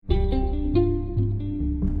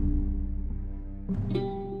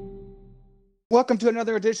welcome to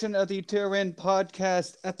another edition of the Turin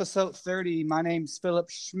Podcast, episode 30. My name's Philip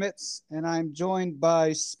Schmitz, and I'm joined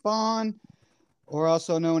by Spawn, or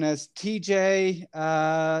also known as TJ.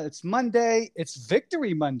 It's Monday. It's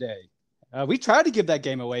Victory Monday. We tried to give that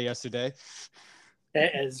game away yesterday.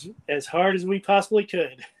 As hard as we possibly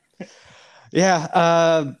could.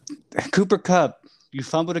 Yeah, Cooper Kupp. You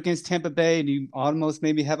fumbled against Tampa Bay, and you almost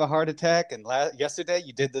made me have a heart attack. And yesterday,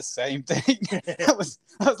 you did the same thing. I was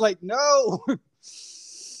like, no.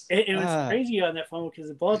 It was crazy on that fumble because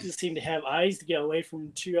the ball just seemed to have eyes to get away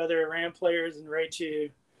from two other Ram players and right to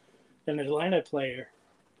an Atlanta player.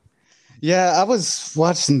 Yeah, I was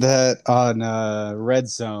watching that on Red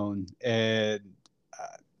Zone, and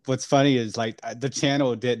what's funny is the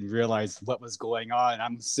channel didn't realize what was going on.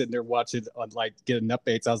 I'm sitting there watching on getting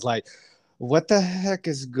updates. I was like, what the heck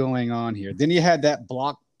is going on here? Then you had that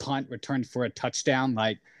block punt returned for a touchdown.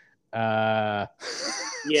 Yeah,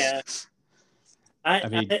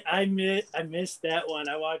 I missed that one.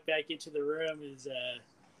 I walked back into the room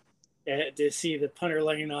to see the punter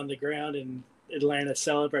laying on the ground and Atlanta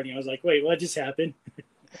celebrating. I was like, wait, what just happened?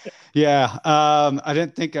 Yeah, I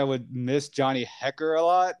didn't think I would miss Johnny Hecker a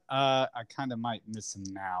lot. I kind of might miss him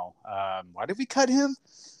now. Why did we cut him?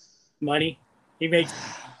 Money. He makes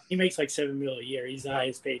like $7 million a year. He's the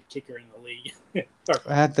highest paid kicker in the league.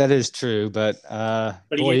 That is true, but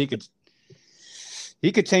boy,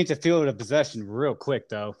 he could change the field of possession real quick,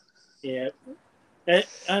 though. Yeah,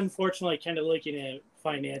 unfortunately, kind of looking at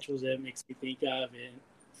financials, that makes me think of it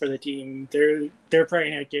for the team. They're probably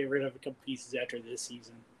gonna get rid of a couple pieces after this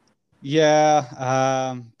season.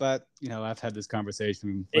 Yeah, but I've had this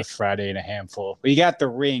conversation with Friday and a handful. We got the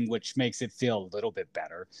ring, which makes it feel a little bit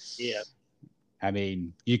better. Yeah. I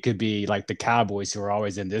mean, you could be like the Cowboys who are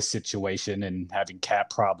always in this situation and having cap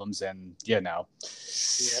problems, and they've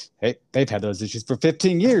had those issues for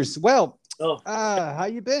 15 years. Well, how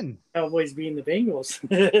you been? Cowboys being the Bengals.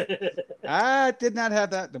 I did not have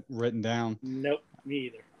that written down. Nope, me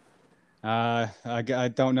either. I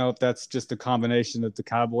don't know if that's just a combination that the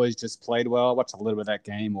Cowboys just played well. I watched a little bit of that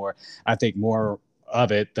game, or I think more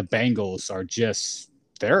of it, the Bengals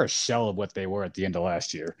they're a shell of what they were at the end of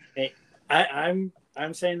last year. Hey, I'm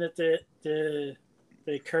saying that the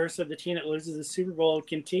curse of the team that loses the Super Bowl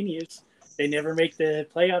continues. They never make the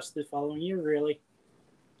playoffs the following year, really.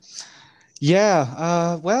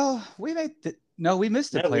 Yeah. Well, we missed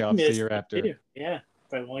the playoffs the year after. Too. Yeah,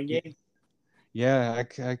 by one game. Yeah,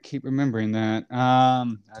 I keep remembering that. I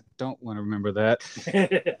don't want to remember that.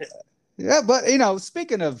 Yeah, but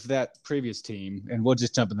speaking of that previous team, and we'll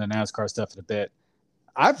just jump into the NASCAR stuff in a bit.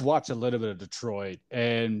 I've watched a little bit of Detroit,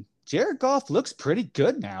 and Jared Goff looks pretty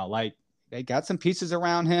good now. Like, they got some pieces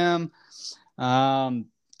around him.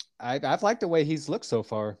 I've liked the way he's looked so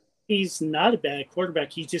far. He's not a bad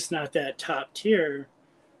quarterback. He's just not that top tier,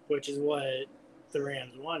 which is what the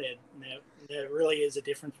Rams wanted. That really is a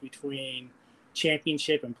difference between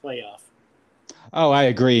championship and playoff. Oh, I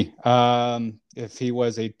agree. If he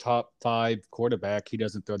was a top 5 quarterback, he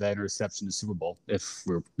doesn't throw that interception in the Super Bowl, if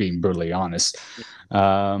we're being brutally honest.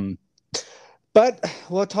 But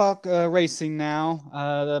we'll talk racing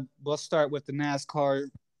now. We'll start with the NASCAR,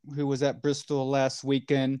 who was at Bristol last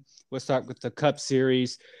weekend. We'll start with the Cup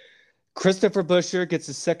Series. Christopher Buescher gets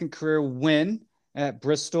his second career win at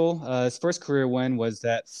Bristol. His first career win was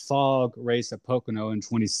that fog race at Pocono in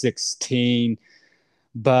 2016.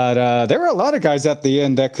 But there were a lot of guys at the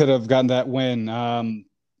end that could have gotten that win.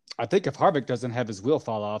 I think if Harvick doesn't have his wheel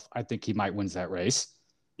fall off, I think he might win that race.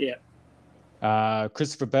 Yeah.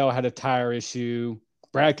 Christopher Bell had a tire issue.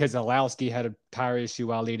 Brad Keselowski had a tire issue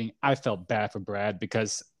while leading. I felt bad for Brad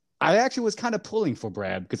because I actually was kind of pulling for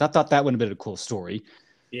Brad because I thought that would have been a cool story.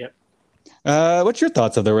 Yep. What's your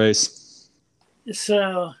thoughts of the race?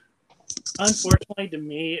 So, unfortunately, to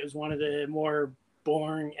me, it was one of the more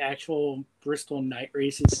boring actual Bristol night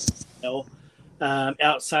races.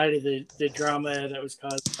 Outside of the drama that was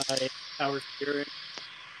caused by power steering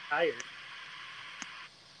tires.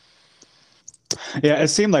 Yeah, it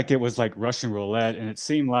seemed like it was like Russian roulette, and it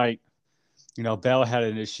seemed like, Bell had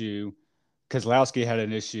an issue, Keselowski had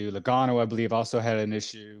an issue, Logano, I believe, also had an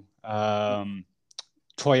issue.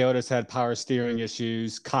 Toyota's had power steering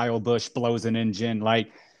issues. Kyle Busch blows an engine.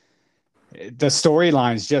 Like, the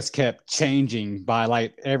storylines just kept changing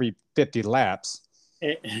by every 50 laps.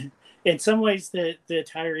 In some ways, the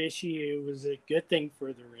tire issue was a good thing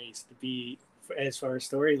for the race to be, as far as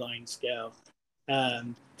storylines go.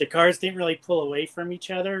 The cars didn't really pull away from each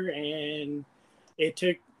other, and it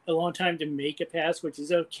took a long time to make a pass, which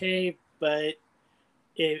is okay, but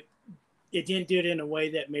it didn't do it in a way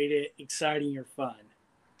that made it exciting or fun.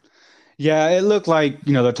 Yeah, it looked like,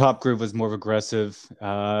 the top group was more aggressive.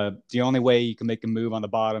 The only way you can make a move on the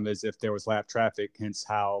bottom is if there was lap traffic, hence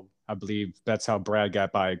how I believe that's how Brad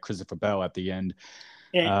got by Christopher Bell at the end.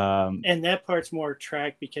 And Um, and that part's more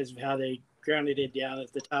track because of how they grounded it down.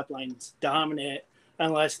 At the top line's dominant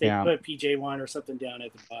unless they yeah. put PJ1 or something down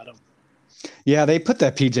at the bottom. Yeah, they put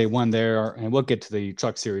that PJ1 there, and we'll get to the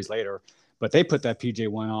truck series later. But they put that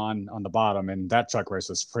PJ1 on the bottom, and that truck race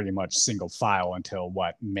was pretty much single file until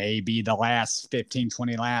what, maybe the last 15,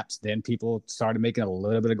 20 laps. Then people started making a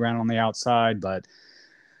little bit of ground on the outside. But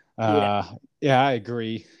Yeah. uh, yeah, I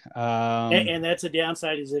agree. And that's a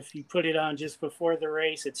downside is if you put it on just before the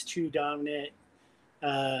race, it's too dominant.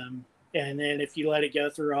 And then if you let it go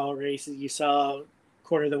through all races, you saw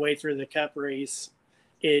quarter of the way through the Cup race,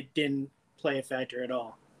 it didn't play a factor at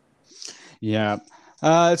all. Yeah.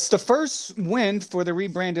 It's the first win for the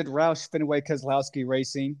rebranded Roush Fenway Keselowski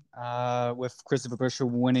Racing, with Christopher Buescher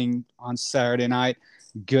winning on Saturday night.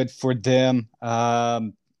 Good for them.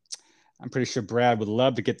 I'm pretty sure Brad would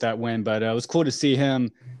love to get that win, but it was cool to see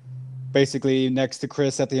him basically next to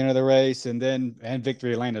Chris at the end of the race, and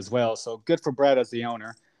victory lane as well. So good for Brad as the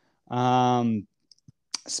owner. Um,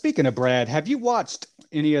 Speaking of Brad, have you watched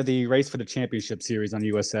any of the Race for the Championship series on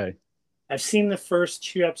USA? I've seen the first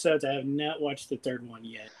 2 episodes. I have not watched the third one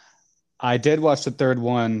yet. I did watch the third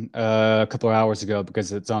one a couple of hours ago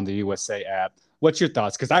because it's on the USA app. What's your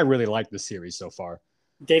thoughts? Because I really like the series so far.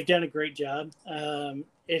 They've done a great job.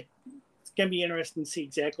 It's going to be interesting to see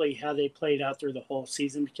exactly how they played out through the whole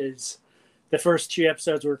season because the first 2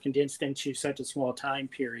 episodes were condensed into such a small time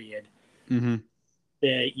period Mm-hmm.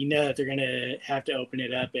 that that they're going to have to open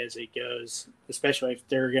it up as it goes, especially if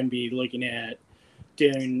they're going to be looking at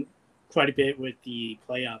doing quite a bit with the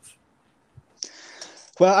playoff.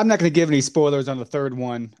 Well, I'm not going to give any spoilers on the third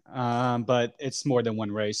one, but it's more than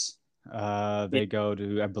one race. They go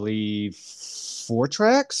to, I believe, 4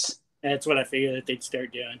 tracks. That's what I figured that they'd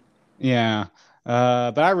start doing. Yeah.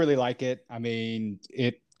 But I really like it. I mean,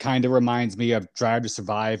 it kind of reminds me of Drive to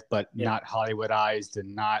Survive, but not Hollywoodized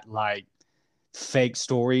and not like fake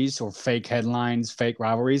stories or fake headlines, fake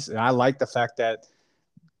rivalries. And I like the fact that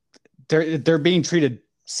they're being treated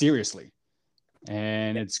seriously,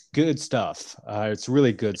 and it's good stuff. It's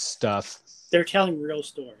really good stuff. They're telling real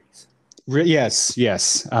stories. Yes,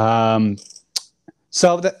 yes.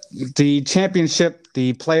 So the championship,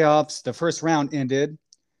 the playoffs, the first round ended.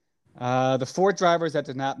 The 4 drivers that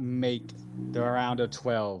did not make the round of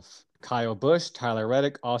 12: Kyle Busch, Tyler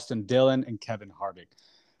Reddick, Austin Dillon, and Kevin Harvick.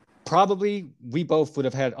 Probably we both would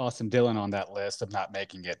have had Austin Dillon on that list of not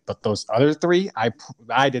making it, but those other 3,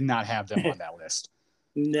 I did not have them on that list.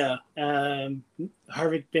 No,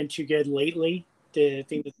 Harvick been too good lately to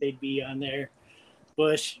think that they'd be on there.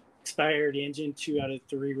 Busch expired engine 2 out of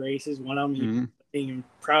 3 races. One of them he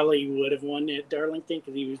probably would have won at Darlington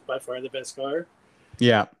because he was by far the best car.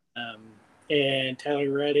 Yeah. And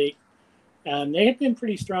Tyler Reddick, they had been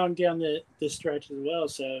pretty strong down the stretch as well.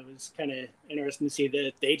 So it was kind of interesting to see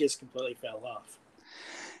that they just completely fell off.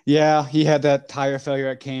 Yeah, he had that tire failure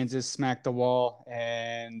at Kansas, smacked the wall,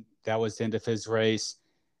 and that was the end of his race.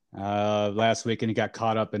 Last weekend, he got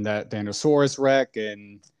caught up in that Dinosaurus wreck,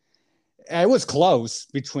 and it was close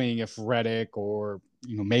between if Reddick or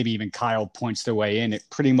maybe even Kyle points their way in. It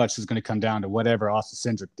pretty much was going to come down to whatever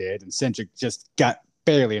Austin Cindric did, and Cindric just got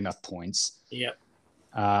barely enough points. Yep.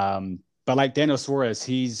 But like Daniel Suarez,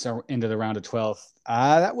 he's into the round of 12.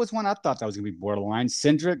 That was one I thought that was going to be borderline.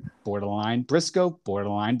 Cindric, borderline. Briscoe,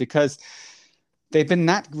 borderline, because they've been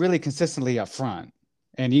not really consistently up front.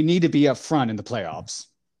 And you need to be up front in the playoffs.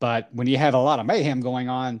 But when you have a lot of mayhem going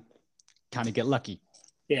on, kind of get lucky.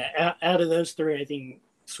 Yeah, out of those 3, I think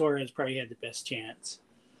Suarez probably had the best chance.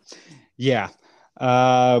 Yeah.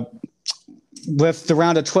 With the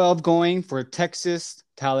round of 12 going for Texas,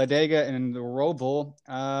 Talladega, and the Roval,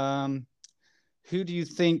 who do you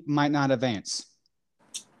think might not advance?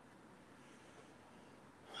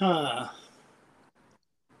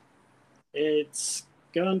 It's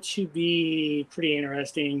going to be pretty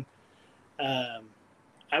interesting.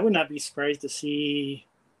 I would not be surprised to see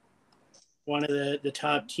one of the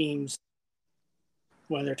top teams,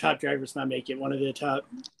 one of their top drivers not make it. One of the top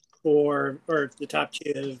 4 or the top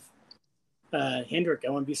 2 of Hendrick. I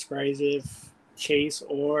wouldn't be surprised if Chase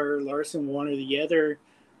or Larson, one or the other,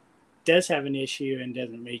 does have an issue and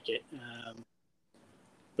doesn't make it.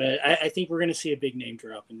 But I think we're going to see a big name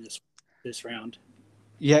drop in this round.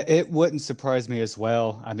 Yeah, it wouldn't surprise me as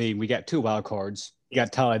well. I mean, we got 2 wild cards. You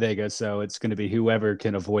got Talladega, so it's going to be whoever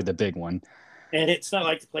can avoid the big one. And it's not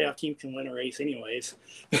like the playoff team can win a race anyways.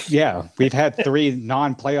 Yeah, we've had 3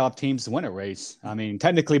 non-playoff teams win a race. I mean,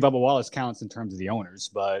 technically Bubba Wallace counts in terms of the owners,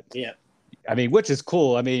 but yeah. I mean, which is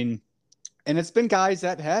cool. I mean, and it's been guys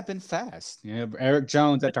that have been fast. You know, Eric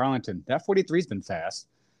Jones at Darlington, that 43's been fast.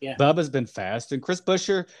 Yeah. Bubba's been fast, and Chris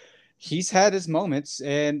Buescher, he's had his moments,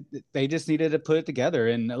 and they just needed to put it together,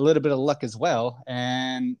 and a little bit of luck as well.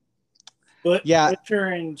 And But yeah, Butcher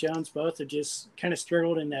and Jones both have just kind of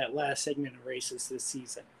struggled in that last segment of races this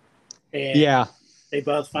season, and yeah, they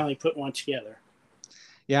both finally put one together.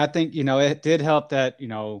 yeah. I think it did help that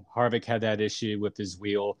Harvick had that issue with his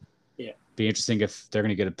wheel. Yeah. Be interesting if they're going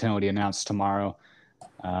to get a penalty announced tomorrow.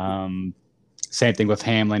 Same thing with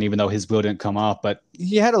Hamlin, even though his wheel didn't come off, but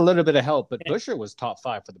he had a little bit of help. But Buescher was top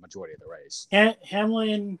 5 for the majority of the race.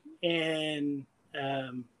 Hamlin and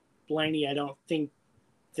Blaney, I don't think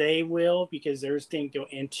they will, because theirs didn't go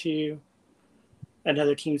into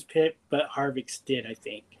another team's pit, but Harvick's did, I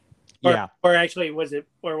think. Or actually, was it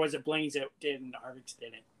Blaney's that did and Harvick's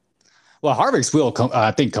didn't? Well, Harvick's wheel,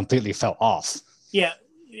 I think, completely fell off. Yeah,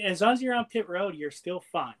 as long as you're on pit road, you're still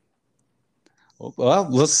fine. Well,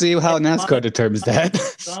 we'll see how NASCAR determines that.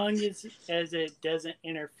 As long as it doesn't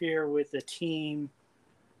interfere with the team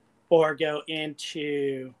or go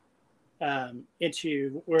into where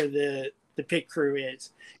the pit crew is.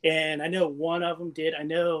 And I know one of them did. I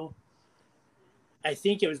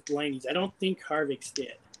think it was Blaney's. I don't think Harvick's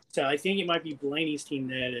did. So I think it might be Blaney's team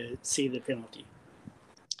that see the penalty.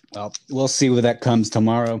 Well, we'll see where that comes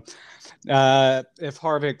tomorrow. If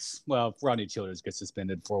Rodney Childers gets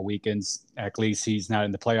suspended for weekends, at least he's not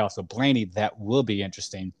in the playoffs. So Blaney, that will be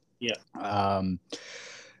interesting. Yeah.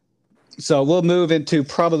 So we'll move into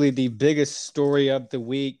probably the biggest story of the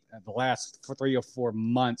week, the last 3 or 4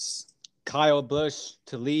 months. Kyle Busch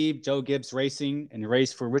to leave Joe Gibbs Racing and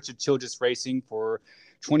race for Richard Childress Racing for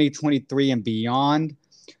 2023 and beyond.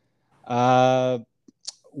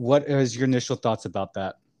 What is your initial thoughts about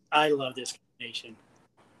that? I love this combination.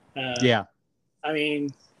 Yeah. I mean,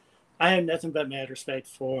 I have nothing but mad respect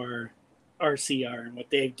for RCR and what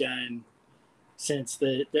they've done since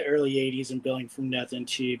the early 80s and building from nothing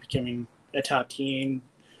to becoming a top team.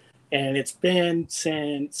 And it's been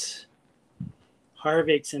since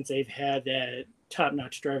Harvick, since they've had that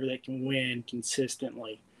top-notch driver that can win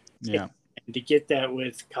consistently. Yeah. And to get that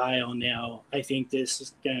with Kyle now, I think this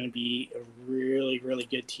is going to be a really, really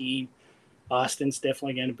good team. Austin's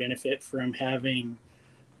definitely going to benefit from having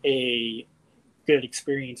a good,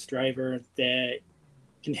 experienced driver that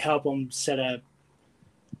can help them set up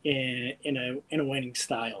in a winning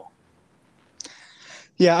style.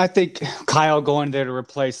 Yeah, I think Kyle going there to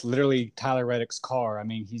replace literally Tyler Reddick's car. I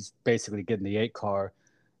mean, he's basically getting the 8 car.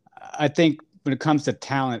 I think when it comes to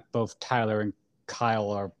talent, both Tyler and Kyle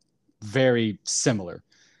are very similar.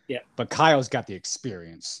 Yeah. But Kyle's got the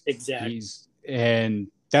experience. Exactly. And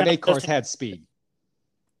that 8 car's had speed.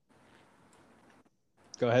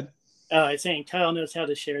 Go ahead. I was saying Kyle knows how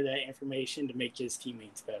to share that information to make his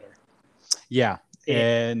teammates better. Yeah,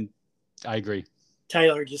 and I agree.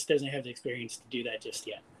 Tyler just doesn't have the experience to do that just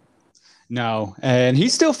yet. No, and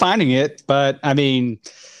he's still finding it. But, I mean,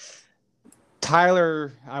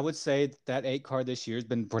 Tyler, I would say that 8 car this year has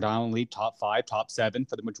been predominantly top 5, top 7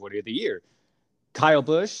 for the majority of the year. Kyle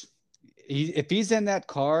Busch, if he's in that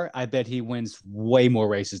car, I bet he wins way more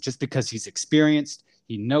races just because he's experienced.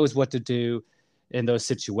 He knows what to do in those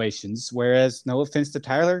situations. Whereas, no offense to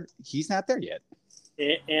Tyler, he's not there yet.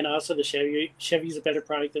 And also the Chevy's a better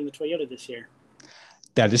product than the Toyota this year.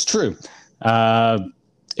 That is true.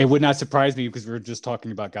 It would not surprise me because we were just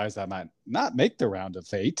talking about guys that might not make the round of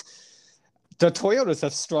 8. The Toyotas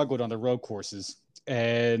have struggled on the road courses,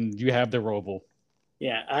 and you have the Roval.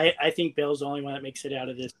 Yeah, I think Bell's the only one that makes it out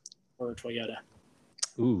of this for Toyota.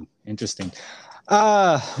 Ooh, interesting.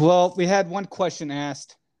 Well, we had one question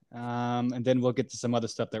asked, and then we'll get to some other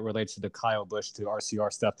stuff that relates to the Kyle Busch to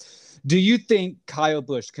RCR stuff. Do you think Kyle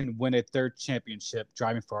Busch can win a 3rd championship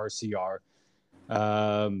driving for RCR?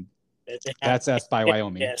 That's asked by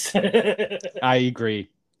Wyoming. Yes. I agree.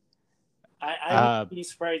 I would be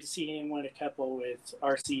surprised to see him win a couple with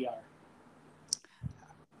RCR.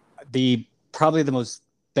 Probably the most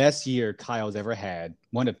best year Kyle's ever had,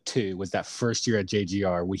 one of 2, was that first year at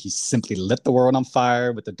JGR where he simply lit the world on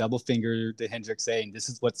fire with the double finger to Hendrick saying, "This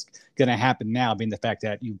is what's going to happen now," being the fact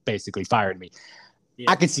that you basically fired me. Yep.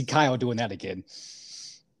 I can see Kyle doing that again.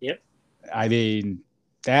 Yep. I mean,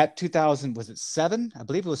 that 2000, was it 7? I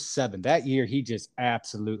believe it was 7. That year, he just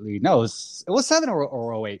absolutely, no, it was 7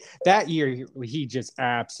 or 08. That year, he just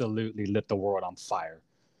absolutely lit the world on fire.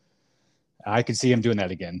 I could see him doing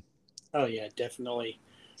that again. Oh, yeah, definitely.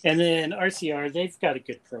 And then RCR, they've got a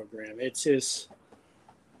good program. It's just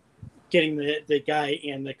getting the guy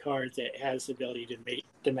in the car that has the ability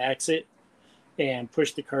to max it and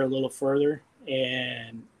push the car a little further.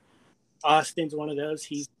 And Austin's one of those.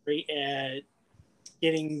 He's great at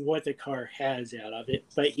getting what the car has out of it,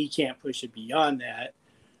 but he can't push it beyond that.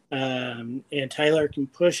 And Tyler can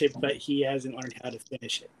push it, but he hasn't learned how to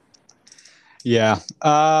finish it. Yeah.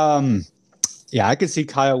 Yeah, I could see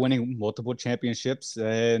Kyle winning multiple championships.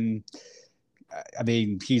 And I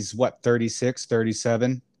mean, he's what, 36,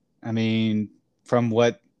 37? I mean, from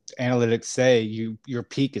what analytics say, your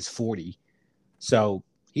peak is 40. So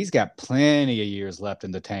he's got plenty of years left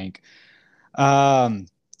in the tank. Um,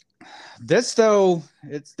 this though,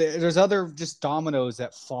 there's other just dominoes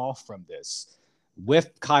that fall from this.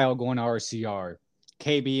 With Kyle going to RCR,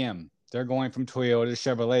 KBM, they're going from Toyota to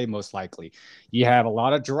Chevrolet most likely. You have a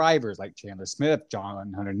lot of drivers like Chandler Smith,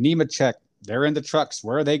 John Hunter Nemechek. They're in the trucks.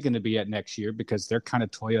 Where are they going to be at next year? Because they're kind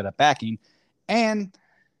of Toyota backing. And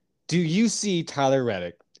do you see Tyler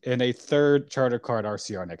Reddick in a third charter car at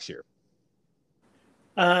RCR next year?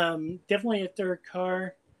 Definitely a third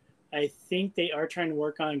car. I think they are trying to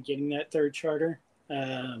work on getting that third charter.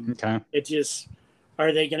 Okay. It just,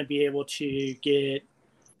 are they going to be able to get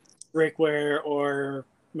Rick Ware or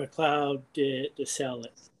McLeod to sell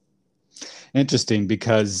it Interesting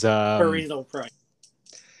because for a reasonable price?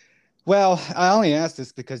 well, I only asked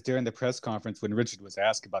this because during the press conference when Richard was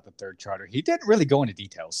asked about the third charter, he didn't really go into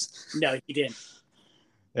details. No, he didn't.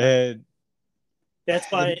 And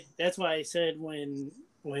That's why I said when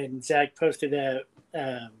Zach posted that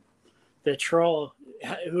the troll,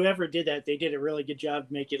 whoever did that, they did a really good job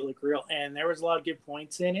to make it look real, and there was a lot of good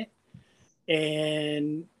points in it,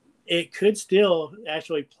 and it could still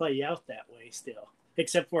actually play out that way still,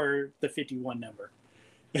 except for the 51 number.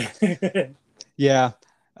 yeah,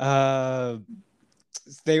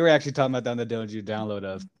 they were actually talking about down the Don't You download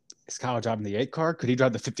of, is Kyle driving the 8 car? Could he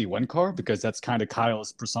drive the 51 car? Because that's kind of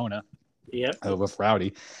Kyle's persona. Yep. With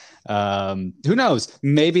Rowdy. Who knows?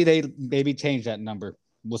 Maybe they change that number.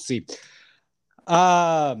 We'll see.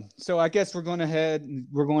 So I guess we're going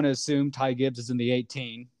to assume Ty Gibbs is in the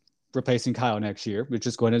 18, replacing Kyle next year. We're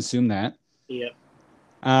just going to assume that. Yep.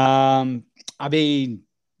 I mean,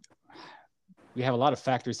 we have a lot of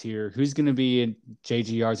factors here. Who's going to be in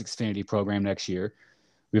JGR's Xfinity program next year?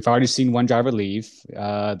 We've already seen one driver leave.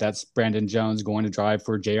 That's Brandon Jones going to drive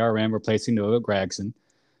for JRM, replacing Noah Gragson.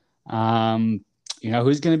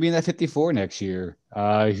 Who's going to be in that 54 next year?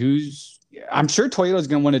 I'm sure Toyota's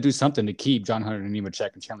going to want to do something to keep John Hunter and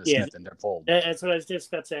Nemechek and Chandler Smith in their fold. That's what I was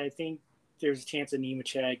just about to say. I think there's a chance of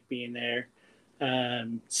Nemechek being there.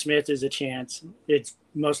 Smith is a chance. It's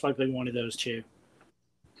most likely one of those two.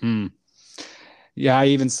 Yeah, I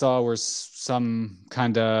even saw where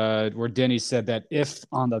Denny said that if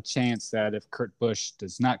on the chance that if Kurt Busch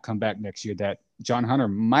does not come back next year, that John Hunter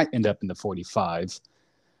might end up in the 45.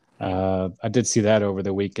 I did see that over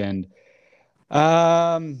the weekend.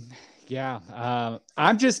 I'm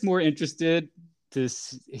just more interested to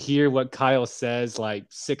hear what Kyle says like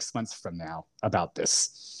 6 months from now about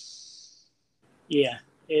this. Yeah,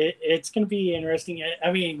 it's going to be interesting.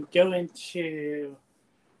 I mean, go into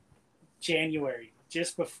January,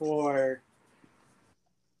 just before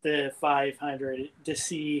the 500, to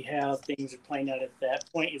see how things are playing out at that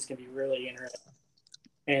point is going to be really interesting.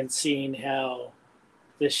 And seeing how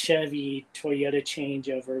the Chevy Toyota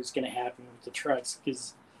changeover is going to happen with the trucks,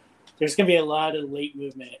 because there's going to be a lot of late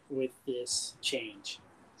movement with this change.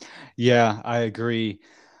 Yeah, I agree.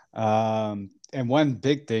 And one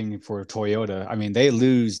big thing for Toyota, I mean, they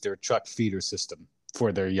lose their truck feeder system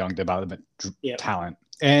for their young development talent.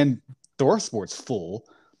 And ThorSport's full.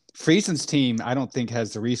 Friesen's team, I don't think,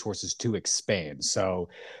 has the resources to expand. So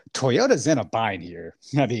Toyota's in a bind here.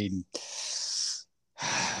 I mean,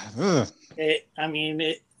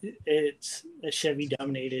 it's a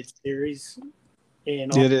Chevy-dominated series.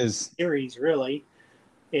 It is. Series, really.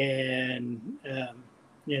 And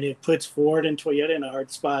it puts Ford and Toyota in a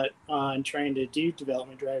hard spot on trying to do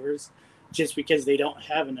development drivers just because they don't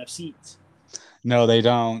have enough seats. No, they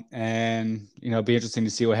don't. And, it'd be interesting to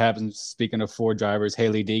see what happens. Speaking of Ford drivers,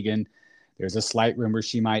 Haley Deegan, there's a slight rumor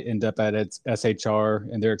she might end up at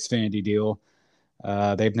SHR in their Xfinity deal.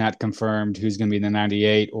 They've not confirmed who's going to be in the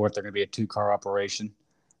 98 or if they're going to be a 2-car operation.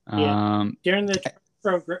 During the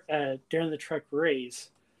truck race,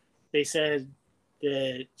 they said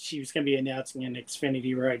that she was going to be announcing an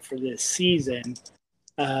Xfinity ride for this season.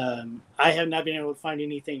 I have not been able to find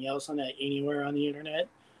anything else on that anywhere on the internet.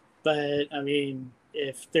 But, I mean,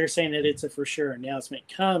 if they're saying that it's a for sure announcement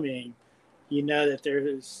coming,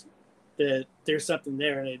 that there's something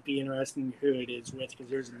there, and it'd be interesting who it is with,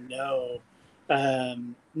 because there's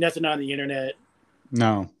nothing on the internet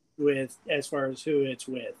with as far as who it's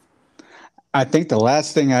with. I think the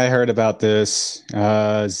last thing I heard about this,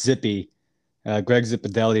 Zippy Greg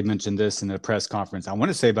Zipadelli mentioned this in a press conference. I want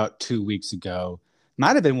to say about 2 weeks ago.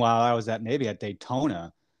 Might have been while I was maybe at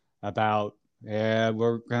Daytona. About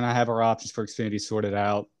we're gonna have our options for Xfinity sorted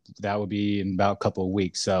out. That would be in about a couple of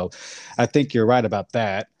weeks. So, I think you're right about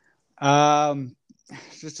that. Um,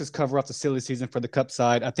 just cover up the silly season for the Cup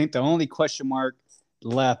side. I think the only question mark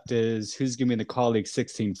left is who's going to be in the Colleague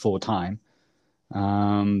 16 full time.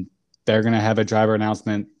 Um, they're going to have a driver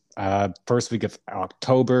announcement first week of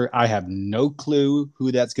October. I have no clue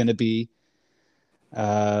who that's going to be.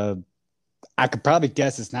 Uh, I could probably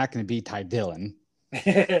guess it's not going to be Ty Dillon.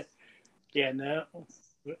 Yeah, no,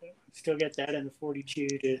 still get that in the 42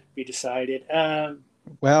 to be decided.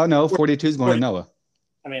 Well, no, 42 is going to 40, Noah.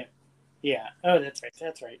 I mean, yeah. Oh, that's right.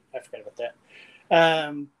 That's right. I forgot about that.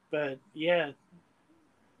 But yeah,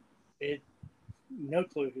 no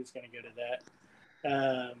clue who's going to go to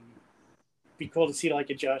that. Be cool to see like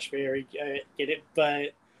a Josh Berry get it,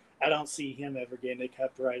 but I don't see him ever getting a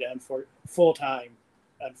Cup right full time.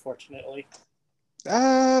 Unfortunately,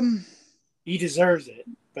 Um, he deserves it,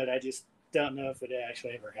 but I just don't know if it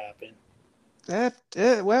actually ever happened.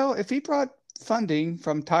 well, if he brought funding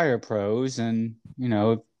from Tire Pros and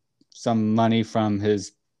some money from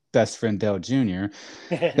his best friend Dale Jr.,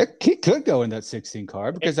 he could go in that 16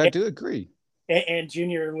 car because I do agree. And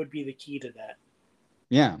Junior would be the key to that.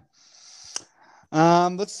 Yeah.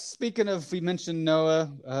 Speaking of, we mentioned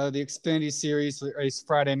Noah, the Xfinity Series race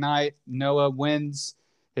Friday night. Noah wins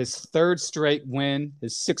his third straight win,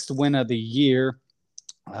 his sixth win of the year.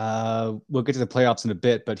 We'll get to the playoffs in a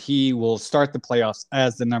bit, but he will start the playoffs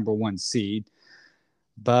as the number one seed.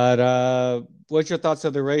 But what's your thoughts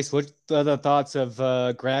of the race? What are the thoughts of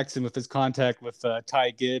Gragson with his contact with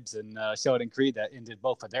Ty Gibbs and Sheldon Creed that ended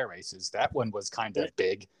both of their races? That one was kind of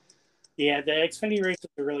big. Yeah, the Xfinity race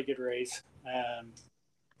was a really good race.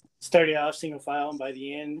 Started off single file, and by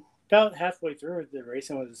the end, about halfway through the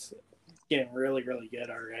racing was getting really, really good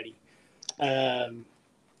already.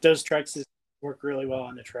 Those trucks work really well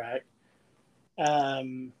on the track.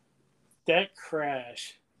 That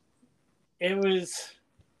crash, it was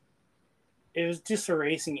just a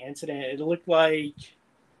racing incident. It looked like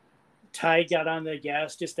Ty got on the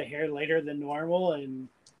gas just a hair later than normal, and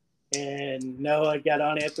Noah got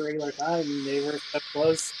on it at the regular time, and they were so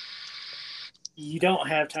close. You don't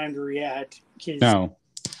have time to react because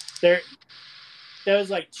that was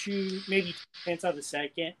like maybe 2 tenths of a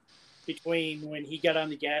second between when he got on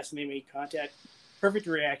the gas and they made contact. Perfect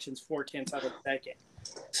reactions, 4 tenths of a second.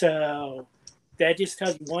 So that just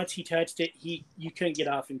tells you once he touched it, you couldn't get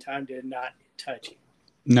off in time to not touch it.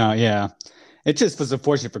 No, yeah. It just was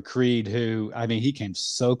unfortunate for Creed, who, I mean, he came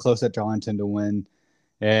so close at Darlington to win,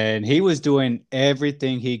 and he was doing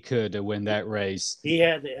everything he could to win that race. He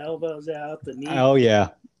had the elbows out, the knees. Oh, yeah.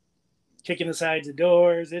 Kicking the sides of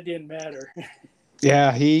doors. It didn't matter.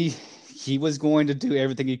 Yeah, he was going to do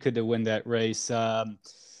everything he could to win that race. The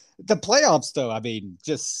playoffs, though, I mean,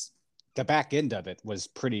 just the back end of it was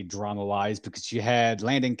pretty drama-wise because you had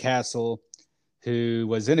Landon Castle, who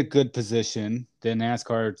was in a good position. Then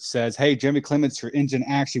NASCAR says, hey, Jeremy Clements, your engine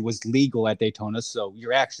actually was legal at Daytona, so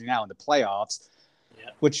you're actually now in the playoffs,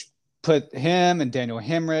 which put him and Daniel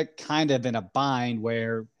Hemrick kind of in a bind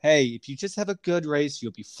where, hey, if you just have a good race,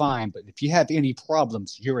 you'll be fine. But if you have any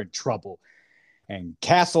problems, you're in trouble. And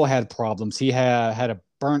Castle had problems. He had a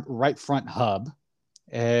burnt right front hub,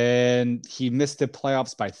 and he missed the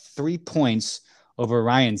playoffs by 3 points over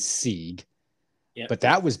Ryan Sieg. Yep. But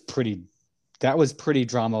that was pretty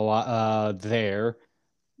drama there.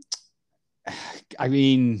 I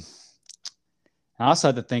mean, I also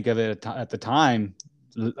had to think of it at the time.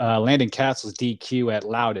 Landon Castle's DQ at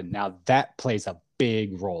Loudon. Now that plays a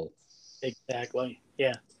big role. Exactly.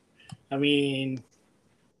 Yeah. I mean,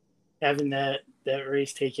 having that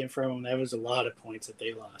race taken from him, that was a lot of points that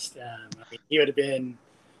they lost. I mean,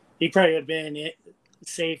 he probably would have been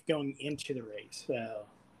safe going into the race. So.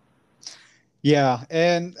 Yeah,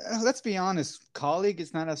 and let's be honest, Colleague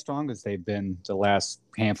is not as strong as they've been the last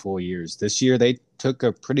handful of years. This year, they took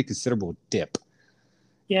a pretty considerable dip.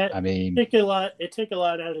 Yeah, I mean, it took a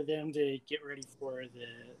lot out of them to get ready for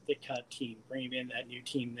the Cup team, bringing in that new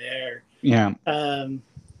team there. Yeah,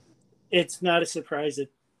 it's not a surprise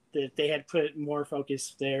that they had put more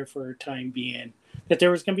focus there for time being. That there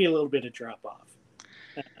was going to be a little bit of drop off,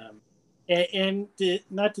 and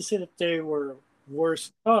not to say that they were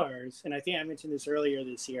worse cars, and I think I mentioned this earlier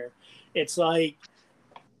this year. It's like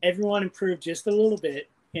everyone improved just a little bit,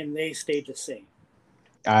 and they stayed the same.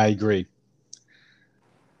 I agree.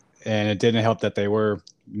 And it didn't help that they were,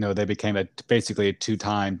 they became basically a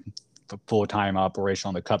full-time operation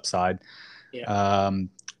on the Cup side. Yeah.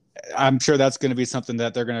 I'm sure that's going to be something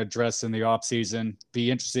that they're going to address in the offseason.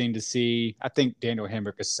 Be interesting to see. I think Daniel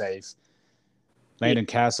Hemrick is safe. Yeah. Landon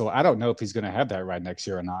Castle, I don't know if he's going to have that right next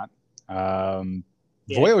year or not.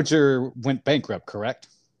 Yeah. Voyager went bankrupt, correct?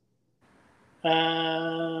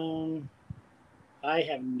 Um, I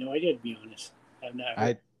have no idea, to be honest. I've not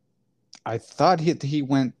heard. I I thought he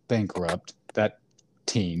went bankrupt, that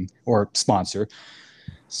team or sponsor.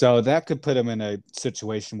 So that could put him in a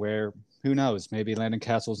situation where who knows? Maybe Landon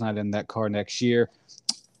Castle's not in that car next year.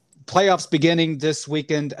 Playoffs beginning this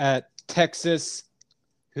weekend at Texas.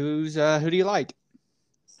 Who do you like?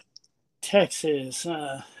 Texas.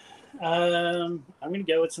 I'm going to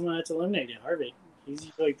go with someone that's eliminated. Harvick. He's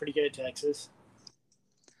usually pretty good at Texas.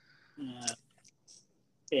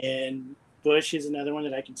 And Bush is another one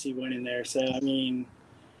that I can see winning there. So, I mean,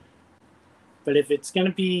 but if it's going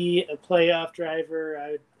to be a playoff driver,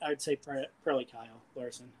 I would say probably Kyle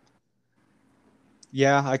Larson.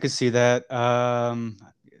 Yeah, I could see that.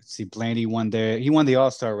 Let's see, Blaney won there. He won the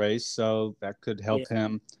All-Star race, so that could Yeah. help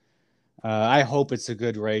him. I hope it's a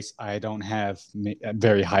good race. I don't have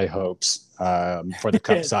very high hopes for the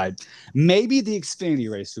Cup side. Maybe the Xfinity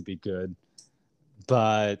race would be good,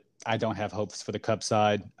 but I don't have hopes for the Cup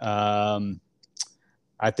side.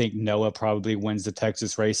 I think Noah probably wins the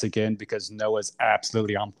Texas race again because Noah's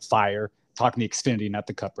absolutely on fire. Talking the Xfinity, not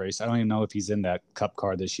the Cup race. I don't even know if he's in that Cup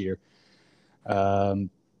car this year.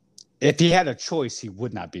 If he had a choice, he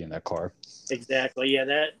would not be in that car. Exactly. Yeah,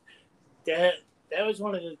 that was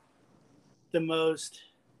one of the most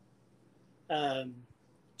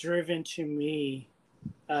driven to me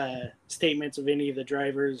statements of any of the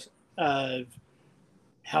drivers of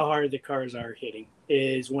how hard the cars are hitting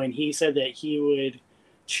is when he said that he would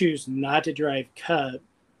choose not to drive Cup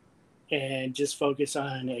and just focus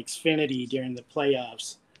on Xfinity during the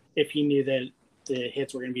playoffs if he knew that the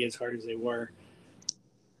hits were going to be as hard as they were.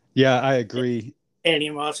 Yeah, I agree. And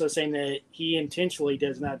him also saying that he intentionally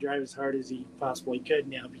does not drive as hard as he possibly could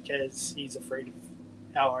now because he's afraid of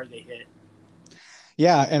how hard they hit.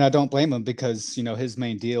 Yeah, and I don't blame him because his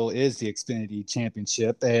main deal is the Xfinity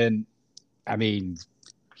Championship, and I mean,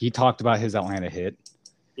 he talked about his Atlanta hit.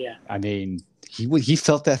 Yeah. I mean, he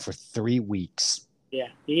felt that for 3 weeks. Yeah,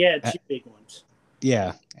 he had two big ones.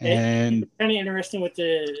 Yeah, and it's kind of interesting with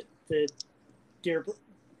the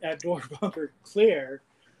door bumper clear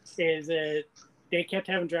is that they kept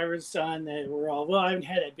having drivers on that were all, well, I haven't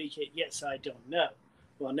had that big hit yet, so I don't know.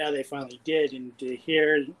 Well, now they finally did, and to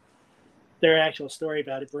hear their actual story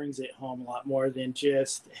about it brings it home a lot more than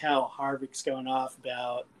just how Harvick's going off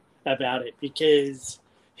about it, because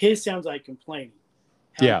his sounds like complaining.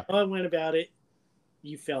 How I went about it,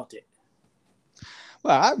 you felt it.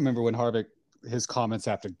 Well, I remember when Harvick, his comments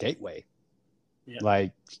after Gateway. Yeah.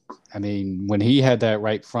 Like, I mean, when he had that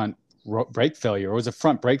right front brake failure, or it was a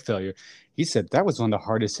front brake failure, he said that was one of the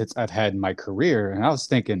hardest hits I've had in my career. And I was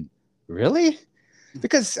thinking, really?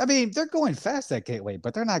 Because, I mean, they're going fast at Gateway,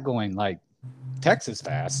 but they're not going like Texas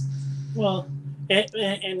fast. Well,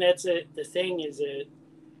 and that's it. The thing is that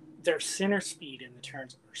their center speed in the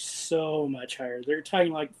turns are so much higher. They're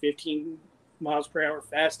talking like 15 miles per hour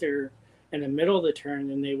faster in the middle of the turn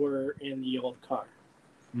than they were in the old car.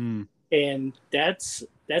 Mm. And that's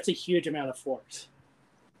a huge amount of force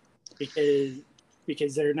because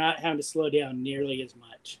they're not having to slow down nearly as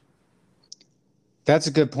much. That's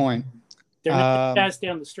a good point. They're not fast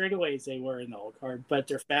down the straightaways they were in the old car, but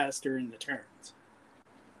they're faster in the turns.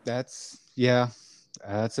 That's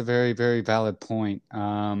a very, very valid point.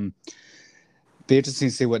 Be interesting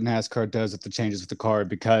to see what NASCAR does with the changes with the car,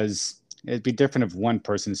 because it'd be different if one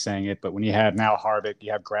person is saying it, but when you have now Harvick,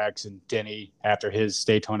 you have Gragson, Denny after his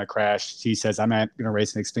Daytona crash, he says, I'm not going to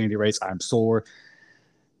race an Xfinity race. I'm sore.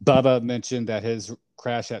 Bubba mentioned that his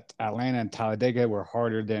crash at Atlanta and Talladega were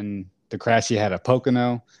harder than the crash he had at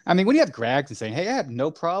Pocono. I mean, when you have Gragson saying, hey, I have no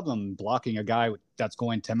problem blocking a guy that's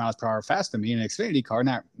going 10 miles per hour faster than me in an Xfinity car,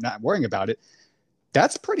 not worrying about it,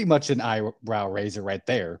 that's pretty much an eyebrow raiser right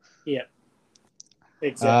there. Yeah.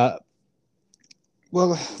 Exactly.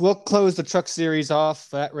 We'll close the Truck Series off.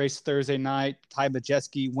 That race Thursday night. Ty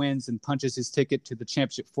Majeski wins and punches his ticket to the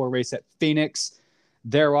Championship 4 race at Phoenix.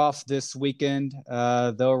 They're off this weekend.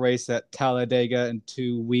 They'll race at Talladega in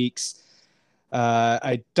 2 weeks.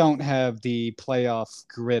 I don't have the playoff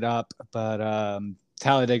grid up, but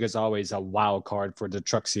Talladega is always a wild card for the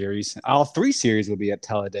Truck Series. All 3 series will be at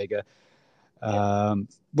Talladega.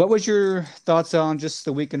 What was your thoughts on just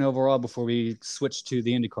the weekend overall before we switch to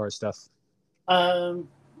the IndyCar stuff?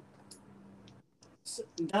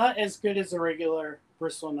 Not as good as the regular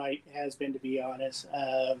Bristol night has been, to be honest.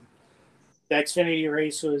 The Xfinity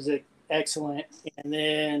race was excellent, and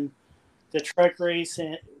then The truck race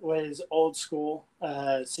was old school,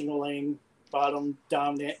 single lane, bottom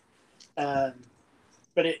dominant. Um,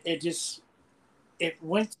 but it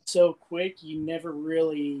went so quick. You never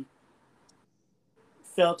really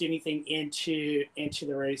felt anything into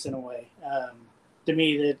the race in a way. To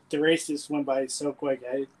me, the race just went by so quick.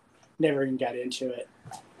 I never even got into it.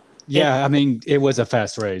 Yeah, I mean, it was a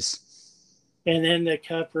fast race. And then the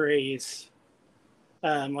Cup race,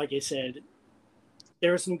 like I said,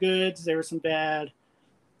 there were some goods, there were some bad.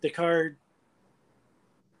 The car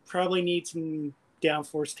probably needs some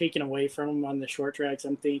downforce taken away from them on the short tracks,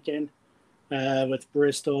 I'm thinking, with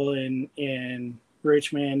Bristol and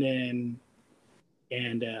Richmond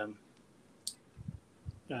and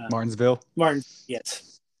Martinsville. Martin.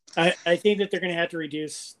 Yes. I think that they're going to have to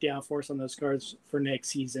reduce downforce on those cars for next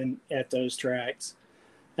season at those tracks.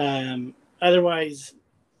 Otherwise,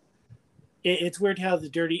 it's weird how the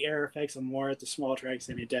dirty air affects them more at the small tracks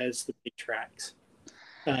than it does the big tracks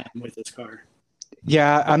with this car.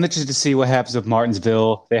 Yeah, I'm interested to see what happens with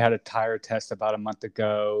Martinsville. They had a tire test about a month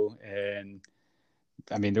ago, and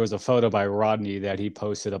I mean, there was a photo by Rodney that he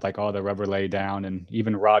posted of like all the rubber lay down, and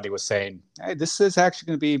even Rodney was saying, "Hey, this is actually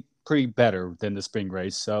going to be pretty better than the spring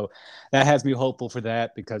race." So that has me hopeful for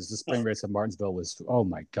that because the spring race at Martinsville was, oh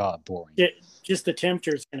my God, boring. Just the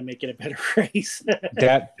temperature is going to make it a better race.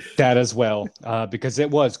 that as well, because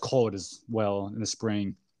it was cold as well in the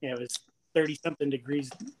spring. Yeah, it was 30 something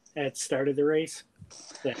degrees at the start of the race.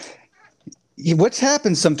 Yeah, what's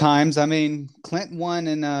happened sometimes? I mean, Clint won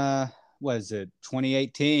in what is it,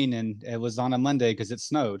 2018, and it was on a Monday because it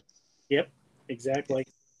snowed. Yep, exactly.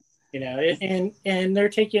 You know, and they're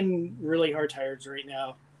taking really hard tires right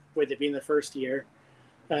now, with it being the first year.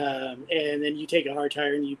 And then you take a hard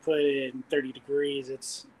tire and you put it in 30 degrees.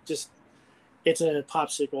 It's a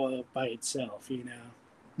popsicle by itself, you know.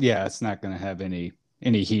 Yeah, it's not going to have any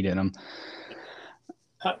heat in them.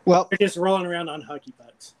 Well, they're just rolling around on hockey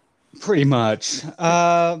pucks. Pretty much.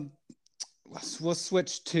 We'll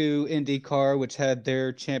switch to IndyCar, which had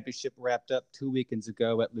their championship wrapped up 2 weekends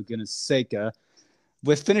ago at Laguna Seca.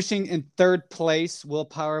 With finishing in third place, Will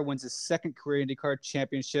Power wins his second career IndyCar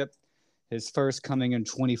championship, his first coming in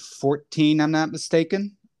 2014, I'm not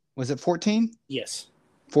mistaken. Was it 14? Yes.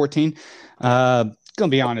 14. Gonna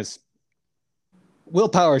be honest, Will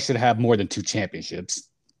Power should have more than 2 championships.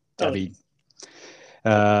 I mean,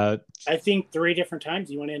 I think 3 different times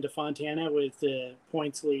he went into Fontana with the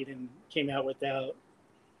points lead and came out without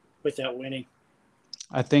winning.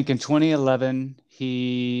 I think in 2011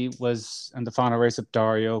 he was in the final race of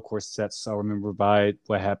Dario. Of course, that's I'll remember by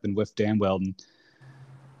what happened with Dan Weldon.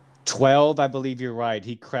 12, I believe you're right.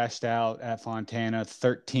 He crashed out at Fontana.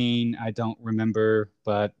 13, I don't remember,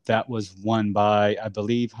 but that was won by, I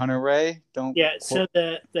believe, Hunter Ray. So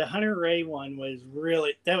the Hunter Ray one was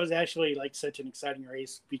actually like such an exciting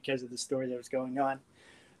race because of the story that was going on.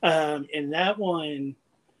 And that one,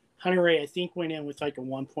 Hunter Ray, I think, went in with like a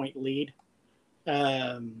 1-point lead.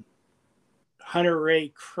 Hunter Ray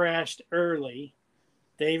crashed early.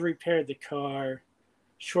 They repaired the car.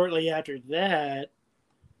 Shortly after that,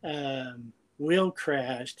 Will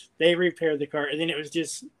crashed. They repaired the car, and then it was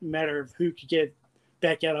just a matter of who could get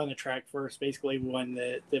back out on the track first. Basically, won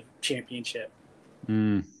the championship.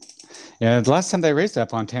 Yeah, the last time they raced at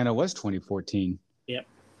Fontana was 2014. Yep.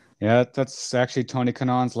 Yeah, that's actually Tony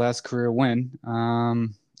Kanaan's last career win.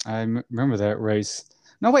 I remember that race.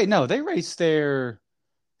 No, wait, no, they raced there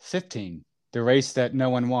 15. The race that no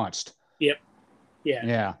one watched. Yep. Yeah.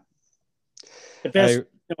 Yeah. The best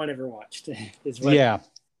no one ever watched. Yeah.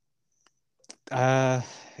 That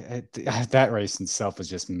race itself was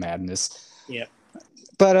just madness. Yeah.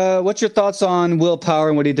 But what's your thoughts on Will Power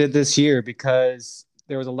and what he did this year? Because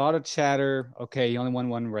there was a lot of chatter. Okay, he only won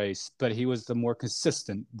 1 race, but he was the more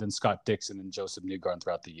consistent than Scott Dixon and Joseph Newgarden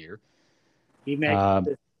throughout the year. He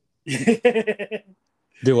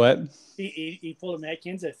do what? He pulled a Matt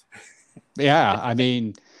Kenseth. Yeah, I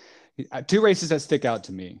mean, 2 races that stick out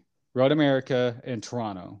to me. Road America and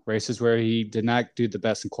Toronto, races where he did not do the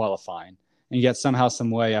best in qualifying. And yet somehow,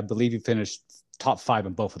 some way, I believe he finished top 5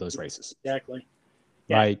 in both of those races. Exactly.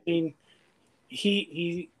 Yeah, right. I mean,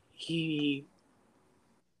 he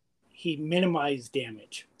minimized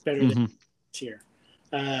damage better than here.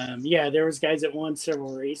 Yeah, there was guys that won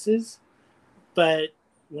several races, but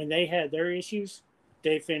when they had their issues,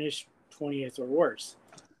 they finished 20th or worse.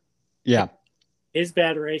 Yeah. His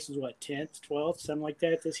bad race was what, 10th, 12th, something like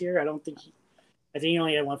that this year. I think he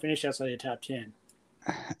only had 1 finish outside the top 10.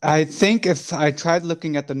 I think if I tried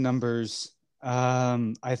looking at the numbers,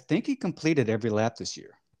 I think he completed every lap this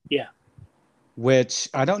year. Yeah. Which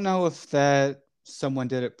I don't know if that someone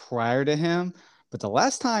did it prior to him, But the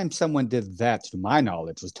last time someone did that, to my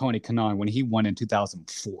knowledge, was Tony Kanaan when he won in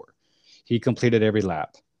 2004. He completed every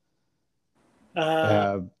lap.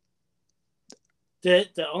 Uh, Uh,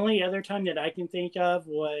 the only other time that I can think of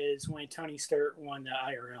was when Tony Stewart won the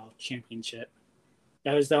IRL championship.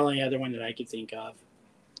 That was the only other one that I could think of.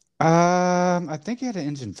 I think he had an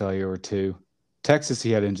engine failure or two. Texas,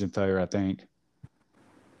 he had engine failure, I think.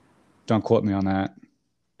 Don't quote me on that.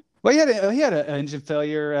 Well, he had an engine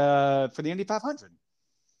failure for the Indy 500.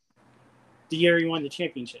 The year he won the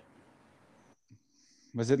championship.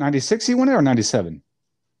 Was it 96 he won it or 97?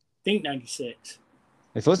 I think 96.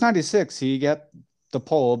 If it was 96, he got the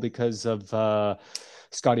pole because of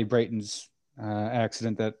Scotty Brayton's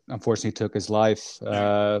accident that unfortunately took his life.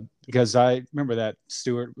 Because I remember that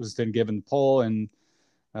Stewart was then given the pole and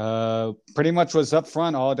pretty much was up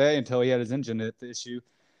front all day until he had his engine issue.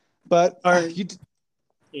 But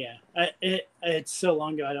yeah, it's so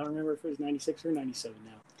long ago. I don't remember if it was 96 or 97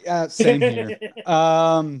 now. Same here.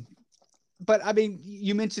 But I mean,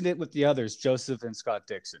 you mentioned it with the others, Joseph and Scott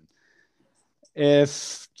Dixon.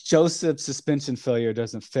 If Joseph's suspension failure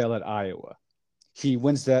doesn't fail at Iowa, he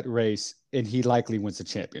wins that race and he likely wins the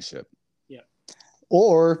championship. Yeah.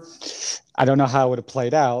 Or I don't know how it would have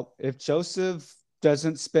played out if Joseph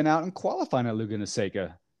doesn't spin out and qualifying at Laguna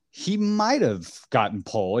Seca. He might have gotten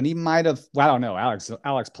pole and he might have, well, I don't know.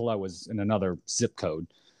 Alex Palou was in another zip code,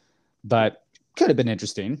 but could have been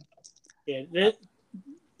interesting. Yeah.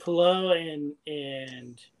 Palou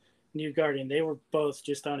and Newgarden, they were both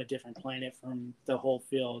just on a different planet from the whole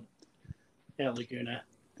field at Laguna.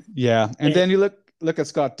 Yeah. And then you look at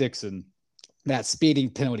Scott Dixon, that speeding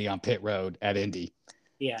penalty on pit road at Indy.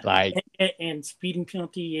 Yeah. And speeding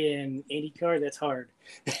penalty in IndyCar, that's hard.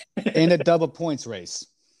 In a double points race.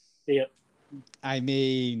 Yep. I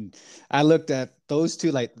mean, I looked at those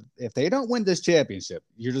two, like, if they don't win this championship,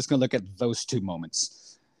 you're just going to look at those two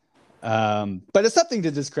moments. But it's something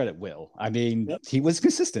to discredit Will. I mean, He was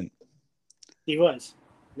consistent. He was.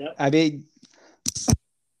 Yep. I mean,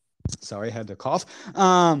 sorry, I had to cough.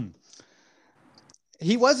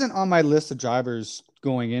 He wasn't on my list of drivers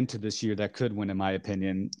going into this year that could win, in my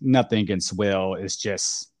opinion. Nothing against Will. It's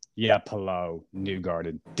just, Palou,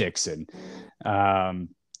 Newgarden, Dixon.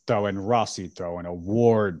 Throw in Rossi, throw in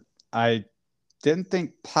Award. I didn't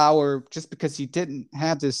think Power, just because he didn't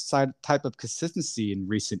have this type of consistency in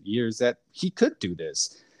recent years, that he could do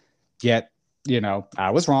this. Yet,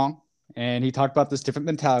 I was wrong. And he talked about this different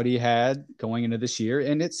mentality he had going into this year,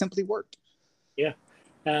 and it simply worked. Yeah.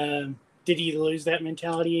 Did he lose that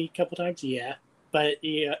mentality a couple times? Yeah. But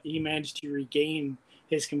he managed to regain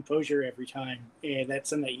his composure every time. And that's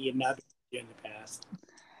something that he had not been doing in the past.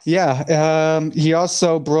 Yeah. He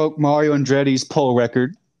also broke Mario Andretti's pole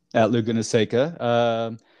record at Laguna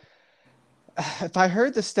Seca. If I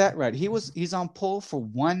heard the stat right, he's on pole for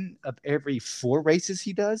one of every 4 races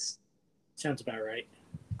he does. Sounds about right.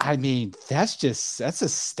 I mean, that's a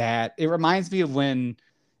stat. It reminds me of when,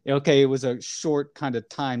 it was a short kind of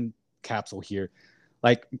time capsule here,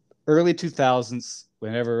 like early 2000s,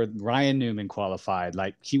 whenever Ryan Newman qualified,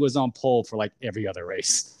 like he was on pole for like every other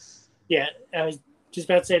race. Yeah, I was just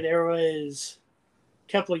about to say there was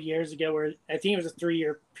a couple of years ago where I think it was a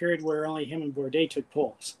 3-year period where only him and Bourdais took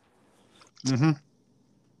poles. Mm-hmm.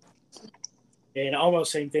 And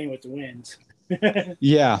almost same thing with the wins.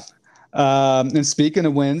 Yeah. And speaking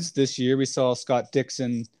of wins, this year we saw Scott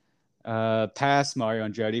Dixon pass Mario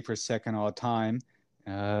Andretti for second all time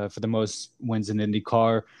for the most wins in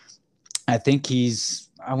IndyCar. I think he's,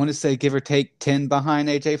 I want to say, give or take 10 behind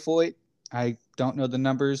AJ Foyt. I don't know the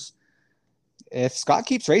numbers. If Scott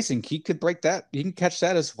keeps racing, he could break that. He can catch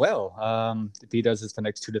that as well if he does this for the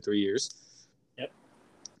next 2 to 3 years. Yep.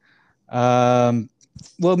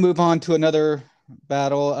 We'll move on to another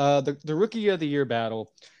battle, the Rookie of the Year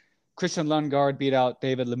battle. Christian Lundgaard beat out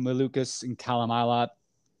David Malukas and Callum Ilott.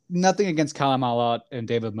 Nothing against Callum Ilott and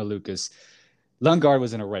David Malukas. Lundgaard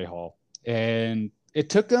was in a rahal, and it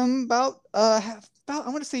took him about I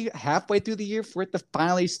want to say halfway through the year for it to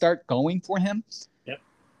finally start going for him. Yep.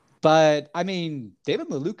 But I mean, David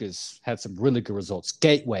Malukas had some really good results.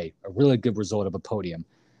 Gateway, a really good result of a podium.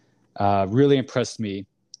 Really impressed me.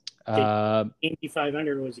 Indy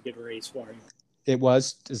 500 was a good race for him. It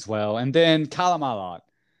was as well. And then Callum Ilott,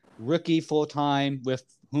 rookie full-time with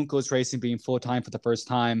Junko's Racing being full-time for the first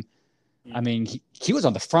time. Yeah. I mean, he was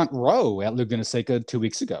on the front row at Laguna Seca 2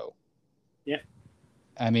 weeks ago. Yeah.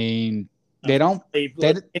 I mean, they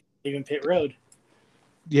even pit road.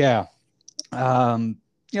 Yeah.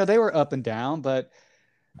 They were up and down, but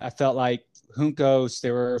I felt like Junko's,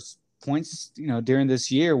 there were points, during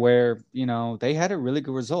this year where, they had a really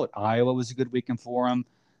good result. Iowa was a good weekend for them.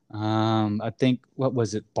 I think what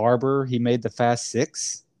was it, Barber? He made the Fast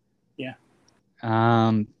Six. Yeah.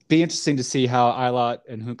 Be interesting to see how Ilott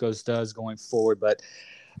and Juncos does going forward, but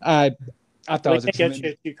I I thought it We was a think go to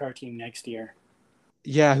tremendous. a two-car team next year.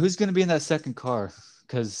 Yeah, who's going to be in that second car?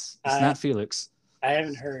 Because it's Uh, not Felix. I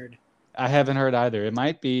haven't heard. I haven't heard either. It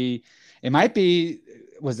might be. It might be.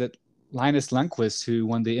 Was it Linus Lundqvist who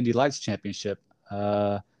won the Indy Lights Championship?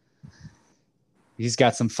 Uh, he's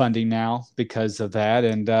got some funding now because of that,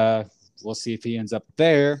 and we'll see if he ends up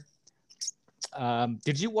there.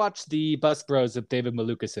 Did you watch the Bus Bros with David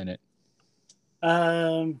Malukas in it?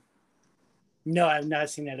 Um, no, I've not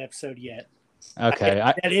seen that episode yet. Okay,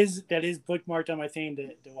 That is bookmarked on my thing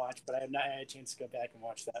to watch, but I have not had a chance to go back and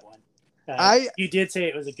watch that one. I You did say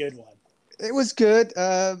it was a good one. it was good.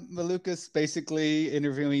 Malukas basically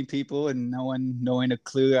interviewing people and no one knowing a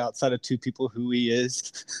clue outside of two people who he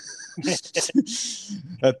is.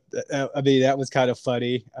 I mean, that was kind of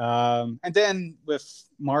funny. And then with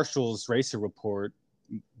Marshall's Racer Report,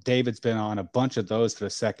 David's been on a bunch of those for the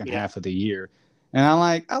second half of the year, and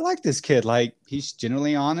I like this kid. Like he's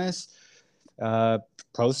generally honest,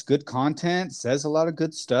 posts good content, says a lot of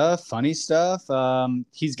good stuff, funny stuff.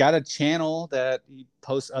 He's got a channel that he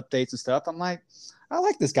posts updates and stuff. I'm like, I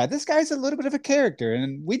like this guy. This guy's a little bit of a character,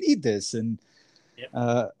 and we need this. And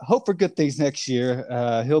hope for good things next year.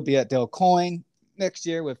 He'll be at Del Coin next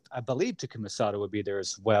year with, I believe, Takuma Sato would be there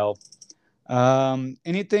as well.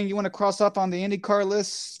 Anything you want to cross off on the IndyCar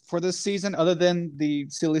list for this season, other than the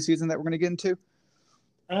silly season that we're going to get into?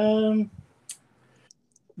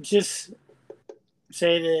 Just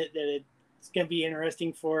say that it's going to be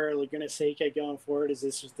interesting for Laguna Seca going forward, as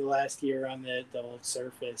this was the last year on the old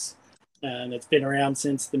surface. That's been around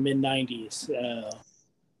since the mid '90s.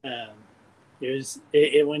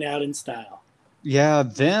 It went out in style. Yeah,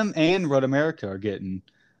 them and Road America are getting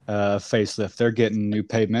facelift. They're getting new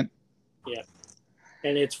pavement. Yeah,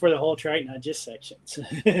 and it's for the whole track, not just sections.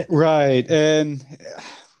 Right, and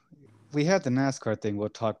we have the NASCAR thing we'll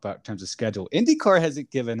talk about in terms of schedule. IndyCar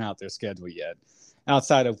hasn't given out their schedule yet.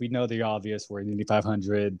 Outside of, we know the obvious, where the Indy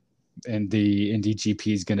 500 and the Indy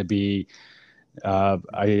GP is going to be.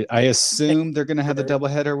 I assume they're going to have the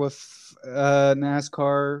doubleheader with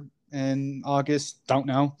NASCAR in August. Don't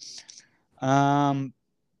know. I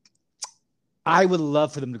would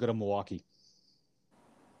love for them to go to Milwaukee.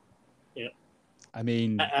 Yeah, I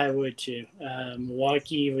mean, I would too.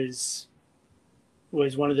 Milwaukee was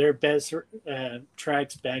one of their best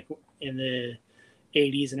tracks back in the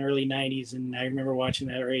 '80s and early '90s, and I remember watching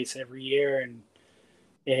that race every year,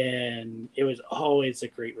 and it was always a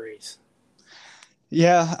great race.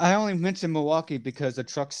 Yeah, I only mentioned Milwaukee because the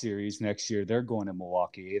Truck Series next year, they're going to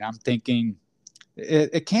Milwaukee, and I'm thinking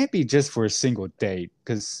it can't be just for a single date,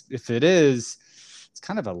 because if it is, it's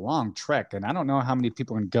kind of a long trek, and I don't know how many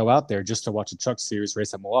people can go out there just to watch a Truck Series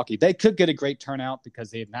race at Milwaukee. They could get a great turnout because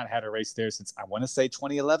they have not had a race there since, I want to say,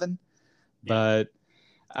 2011, but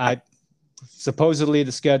I supposedly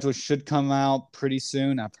the schedule should come out pretty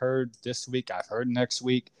soon. I've heard this week, I've heard next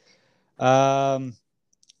week. We'll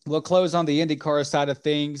close on the IndyCar side of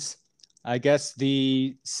things. I guess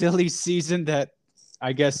the silly season that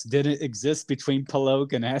I guess didn't exist between Palou,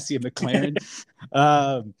 Ganassi, and McLaren.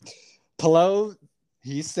 Palou,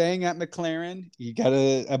 he's staying at McLaren. He got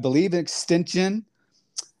I believe, an extension.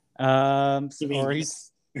 Or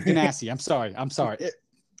he's Ganassi. I'm sorry.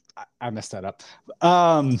 I messed that up.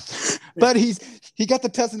 But he got the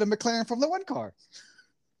test of the McLaren Formula One car.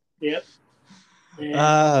 Yep.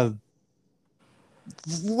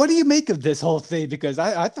 What do you make of this whole thing? Because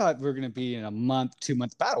I thought we were going to be in a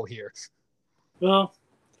 2-month battle here. Well,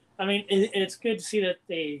 I mean, it's good to see that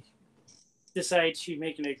they decide to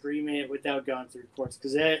make an agreement without going through courts,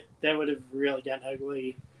 because that would have really gotten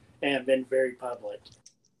ugly and been very public.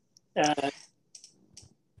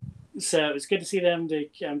 So it's good to see them to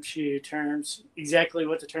come to terms. Exactly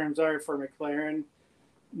what the terms are for McLaren,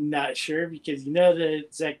 not sure, because you know that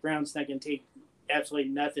Zach Brown's not going to take absolutely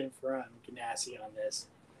nothing from Ganassi on this,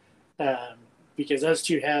 because those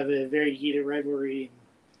two have a very heated rivalry.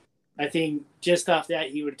 I think just off that,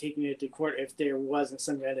 he would have taken it to court if there wasn't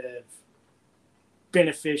some kind of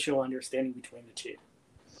beneficial understanding between the two.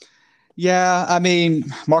 Yeah, I mean,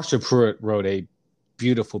 Marshall Pruitt wrote a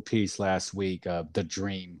beautiful piece last week of The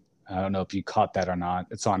Dream. I don't know if you caught that or not.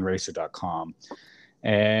 It's on racer.com.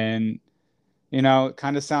 And, it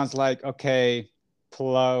kind of sounds like, okay,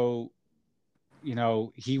 Palou,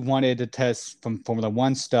 he wanted to test from Formula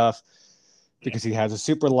One stuff because he has a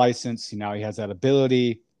super license. Now he has that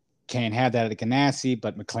ability. Can't have that at Ganassi,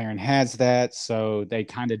 but McLaren has that. So they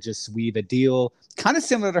kind of just weave a deal, kind of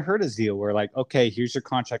similar to Herta's deal, where like, okay, here's your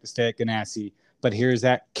contract to stay at Ganassi. but here's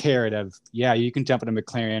that carrot of, yeah, you can jump in a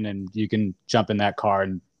McLaren and you can jump in that car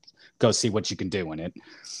and go see what you can do in it.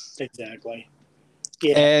 Exactly.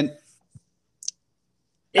 Yeah.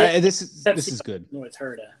 And this is good. No, it's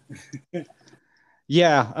Herta.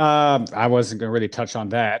 Yeah, I wasn't going to really touch on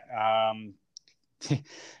that.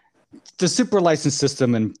 The super license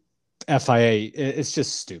system in FIA, it's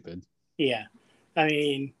just stupid. Yeah. I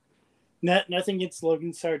mean, nothing against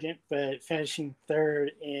Logan Sargent, but finishing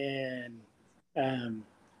third in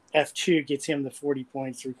F2 gets him the 40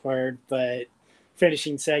 points required, but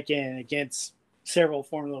finishing second against several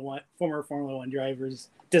former Formula One drivers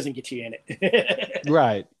doesn't get you in it.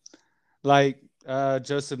 Right. Like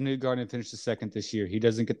Joseph Newgarden finished the second this year. He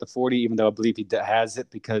doesn't get the 40, even though I believe he has it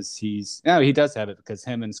because he does have it because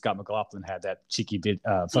him and Scott McLaughlin had that cheeky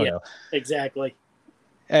photo. Yeah, exactly.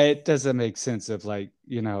 It doesn't make sense of I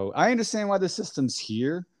understand why the system's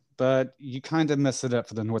here, but you kind of mess it up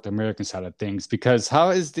for the North American side of things because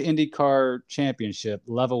how is the IndyCar championship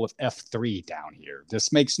level with F3 down here?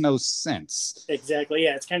 This makes no sense. Exactly.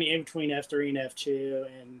 Yeah, it's kind of in between F3 and F2,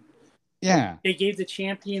 and yeah, they gave the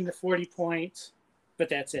champion the 40 points, but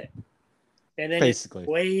that's it. And then basically it's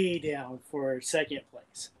way down for second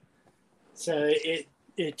place. So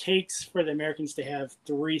it takes for the Americans to have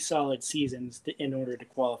 3 solid seasons in order to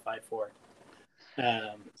qualify for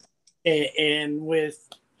it. And with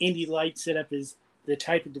Indy Light set up as the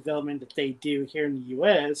type of development that they do here in the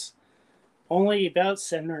U.S., only about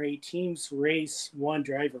 7 or 8 teams race one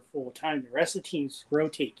driver full time. The rest of the teams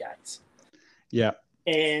rotate guys. Yeah.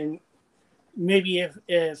 And maybe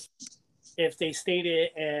if they state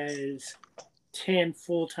it as 10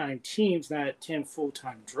 full-time teams, not 10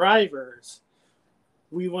 full-time drivers,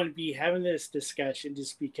 we wouldn't be having this discussion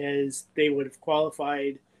just because they would have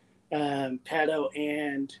qualified. Pato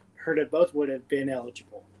and Herta both would have been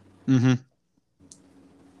eligible. Mm-hmm.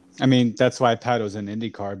 I mean, that's why Pato's in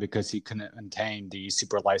IndyCar because he couldn't obtain the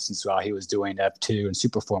super license while he was doing F2 and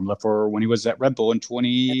Super Formula for when he was at Red Bull in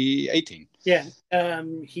 2018. Yeah,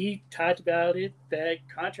 he talked about it. That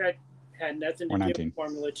contract had nothing to do with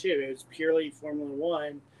Formula 2. It was purely Formula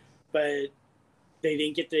 1, but they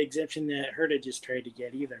didn't get the exemption that Herta just tried to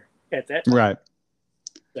get either at that time. Right.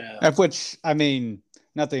 So. Of which, I mean,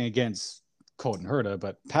 nothing against Colton Herta,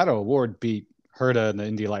 but Pato O'Ward beat Herta in the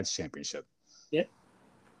Indy Lights Championship. Yep.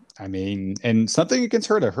 I mean, and something against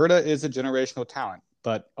Herta. Herta is a generational talent,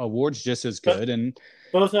 but O'Ward's just as good. And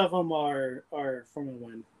both of them are Formula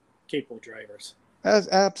 1 capable drivers.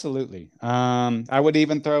 Absolutely. I would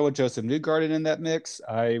even throw a Joseph Newgarden in that mix.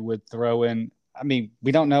 I would throw in, I mean,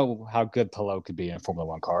 we don't know how good Palou could be in a Formula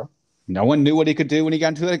 1 car. No one knew what he could do when he got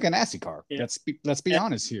into a NASCAR car. Yeah. Let's be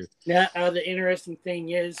honest here. Now, the interesting thing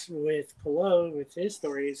is with Palou, with his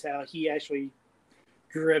story, is how he actually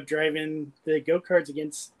grew up driving the go-karts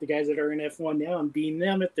against the guys that are in F1 now and beating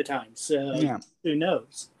them at the time. So Who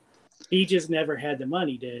knows? He just never had the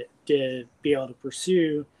money to be able to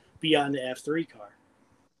pursue beyond the F3 car.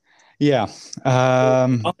 Yeah.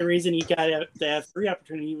 The only reason he got the F3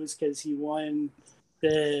 opportunity was because he won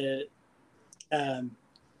the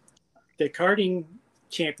karting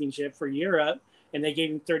championship for Europe, and they gave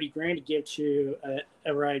him $30,000 to give to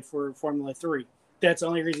a ride for Formula 3. That's the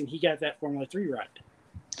only reason he got that Formula 3 ride.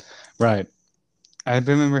 Right. I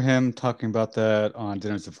remember him talking about that on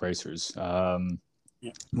Dinners with Racers. When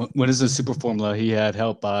is the Super Formula? He had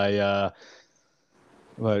help by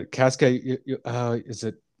Cascade. Is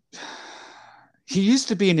it? He used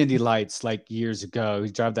to be in Indy Lights like years ago.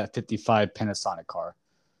 He drove that 55 Panasonic car.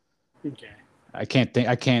 Okay. I can't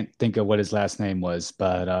think of what his last name was,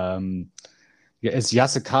 but it's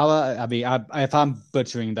Yasukawa. I mean, if I'm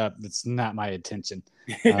butchering that, it's not my intention.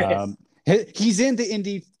 He's in the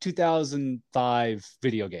Indy 2005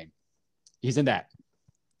 video game. He's in that.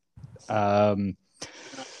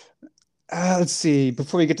 Let's see.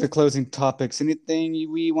 Before we get to closing topics, anything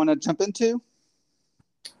we want to jump into?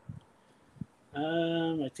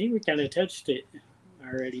 I think we kind of touched it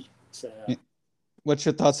already. So, what's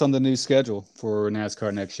your thoughts on the new schedule for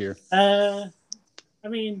NASCAR next year? I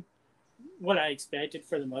mean, what I expected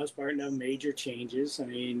for the most part. No major changes. I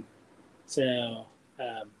mean, so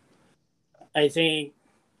I think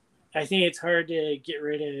it's hard to get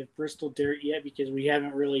rid of Bristol dirt yet because we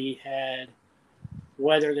haven't really had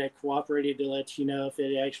weather that cooperated to let you know if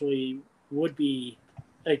it actually would be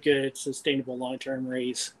a good, sustainable, long-term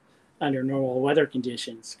race under normal weather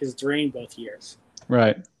conditions because it's rained both years.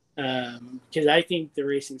 Right. Because I think the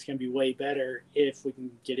racing's going to be way better if we can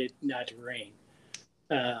get it not to rain.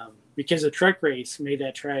 Because the truck race made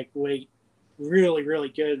that track really, really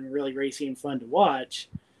good and really racy and fun to watch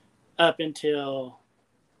up until,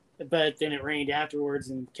 but then it rained afterwards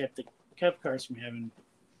and kept the Cup cars from having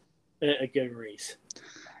a good race.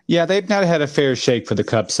 Yeah, they've not had a fair shake for the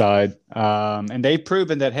Cup side, and they've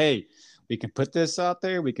proven that hey, we can put this out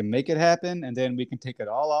there, we can make it happen, and then we can take it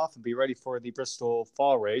all off and be ready for the Bristol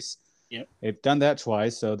Fall race. Yep. They've done that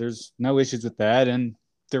twice, so there's no issues with that. And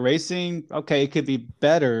the racing, okay, it could be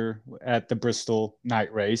better at the Bristol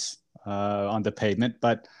night race on the pavement,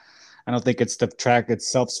 but I don't think it's the track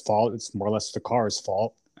itself's fault. It's more or less the car's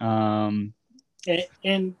fault. And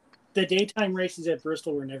the daytime races at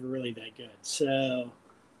Bristol were never really that good. So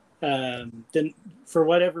then, for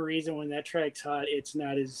whatever reason, when that track's hot, it's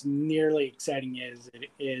not as nearly exciting as it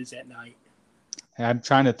is at night. I'm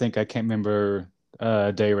trying to think. I can't remember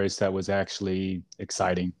a day race that was actually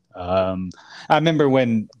exciting. I remember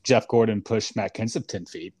when Jeff Gordon pushed Matt Kenseth 10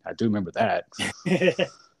 feet. I do remember that.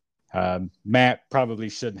 Matt probably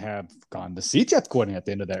shouldn't have gone to see Jeff Gordon at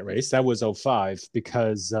the end of that race. That was 05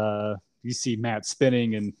 because you see Matt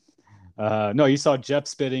spinning and no, you saw Jeff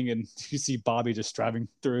spinning and you see Bobby just driving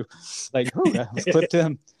through. Like, oh, that was clipped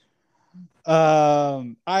him.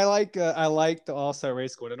 I like the All-Star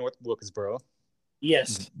race going to North Wilkesboro.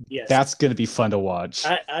 Yes. That's going to be fun to watch.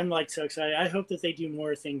 I'm like so excited. I hope that they do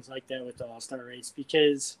more things like that with the All-Star race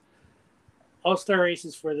because All-Star race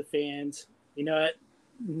is for the fans. You know,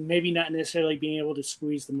 maybe not necessarily being able to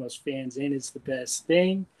squeeze the most fans in is the best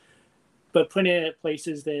thing, but putting it at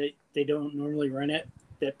places that they don't normally run at,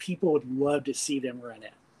 that people would love to see them run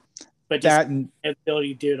at. But just have the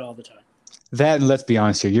ability to do it all the time. That, and let's be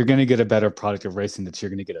honest here, you're going to get a better product of racing that you're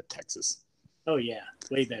going to get at Texas. Oh, yeah.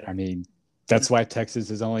 Way better. I mean, that's why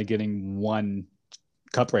Texas is only getting one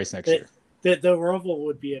Cup race next year. The Roval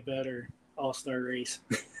would be a better All-Star race.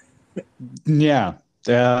 Yeah,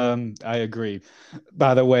 I agree.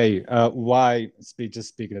 By the way, just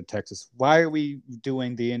speaking of Texas, why are we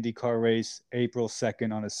doing the IndyCar race April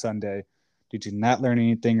 2nd on a Sunday? Did you not learn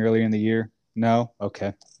anything earlier in the year? No?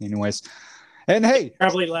 Okay. Anyways. And hey.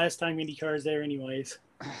 Probably last time IndyCar is there anyways.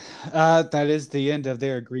 That is the end of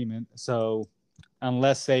their agreement. So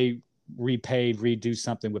unless they redo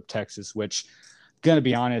something with Texas, which, gonna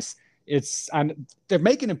be honest, they're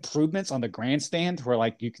making improvements on the grandstand where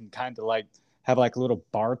like you can kind of like have like a little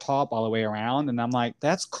bar top all the way around, and I'm like,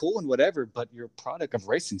 that's cool and whatever, but your product of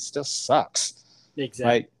racing still sucks.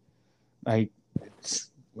 Exactly. It's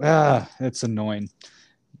annoying.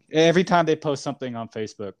 Every time they post something on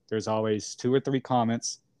Facebook, there's always 2 or 3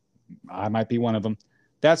 comments. I might be one of them.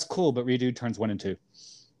 That's cool, but redo turns 1 and 2.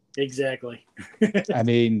 Exactly. I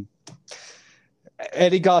mean,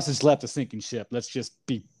 Eddie Goss has left a sinking ship. Let's just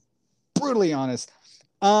be brutally honest.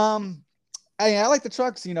 I like the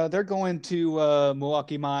trucks. You know, they're going to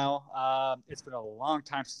Milwaukee Mile. It's been a long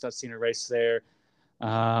time since I've seen a race there.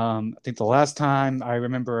 I think the last time I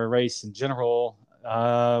remember a race in general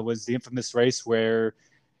was the infamous race where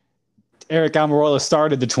Eric Almirola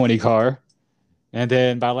started the 20 car, and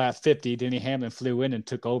then by lap 50, Denny Hamlin flew in and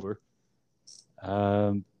took over.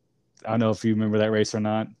 I don't know if you remember that race or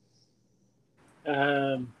not.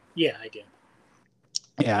 Yeah, I do.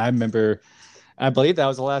 Yeah, I remember. I believe that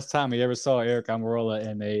was the last time we ever saw Eric Almirola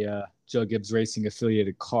in a Joe Gibbs Racing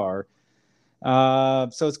affiliated car.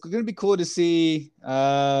 So it's going to be cool to see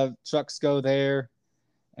trucks go there.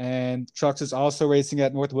 And trucks is also racing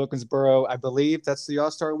at North Wilkesboro. I believe that's the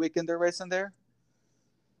All-Star weekend they're racing there.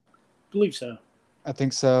 I believe so. I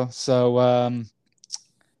think so. So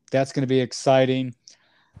that's going to be exciting.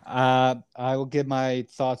 I will give my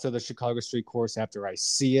thoughts of the Chicago Street Course after I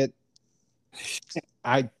see it.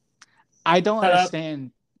 I don't understand.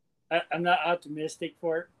 I'm not optimistic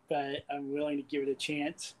for it, but I'm willing to give it a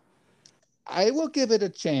chance. I will give it a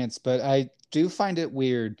chance, but I do find it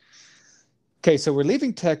weird. Okay, so we're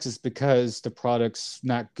leaving Texas because the product's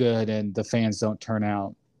not good and the fans don't turn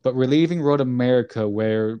out. But we're leaving Road America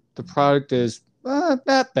where the product is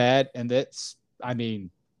not bad and it's,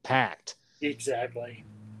 packed. Exactly.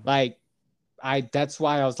 Like, that's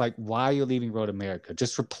why I was like, why are you leaving Road America?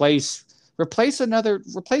 Just replace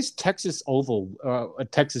Texas Oval, a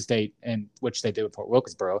Texas date, in which they did with Port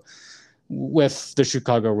Wilkesboro, with the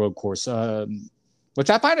Chicago Road Course,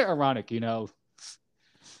 which I find it ironic. You know,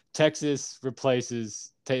 Texas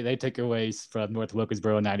replaces, they take away from North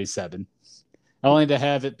Wilkesboro in '97, only to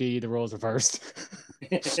have it be the roles reversed.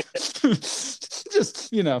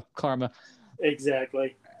 Just, karma.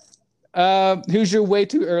 Exactly. Who's your way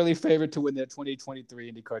too early favorite to win the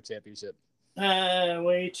 2023 IndyCar Championship?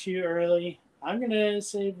 Way too early. I'm gonna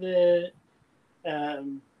say that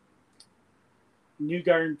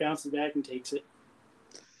Newgarden bounces back and takes it.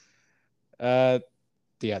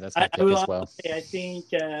 Yeah, that's my pick as well. I think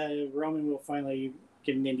Roman will finally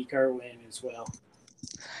get an IndyCar win as well.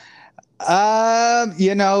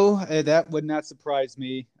 That would not surprise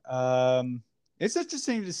me. It's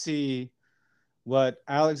interesting to see what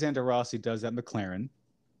Alexander Rossi does at McLaren,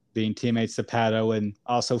 being teammates to Pato and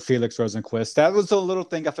also Felix Rosenquist. That was a little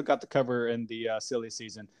thing I forgot to cover in the silly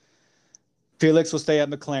season. Felix will stay at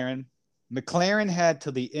McLaren. McLaren had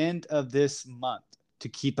till the end of this month to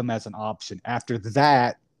keep him as an option. After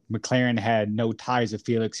that, McLaren had no ties with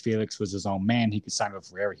Felix. Felix was his own man. He could sign up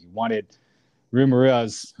wherever he wanted. Rumor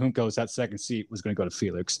is Junko's that second seat was going to go to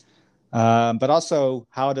Felix. But also,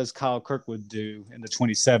 how does Kyle Kirkwood do in the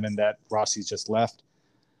 27 that Rossi's just left?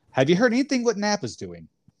 Have you heard anything what Napa's doing?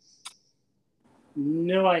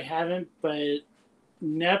 No, I haven't, but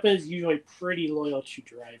Napa is usually pretty loyal to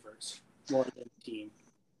drivers more than the team.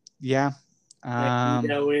 Yeah.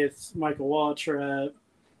 With Michael Waltrip,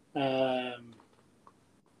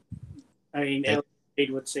 Elliott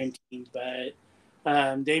stayed with the same team, but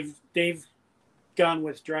they've gone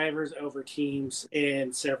with drivers over teams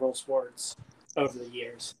in several sports over the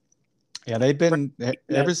years. Yeah, they've been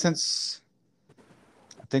ever since.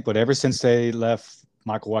 I think ever since they left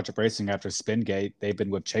Michael Waltrip Racing after Spingate, they've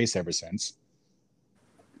been with Chase ever since.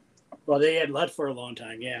 Well, they had led for a long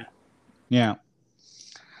time, yeah. Yeah.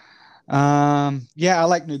 I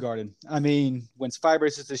like Newgarden. I mean, wins 5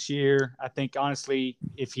 races this year. I think honestly,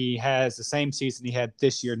 if he has the same season he had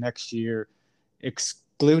this year, next year,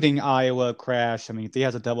 excluding Iowa crash, I mean, if he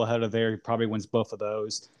has a doubleheader there, he probably wins both of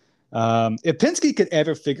those. If Penske could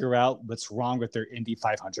ever figure out what's wrong with their Indy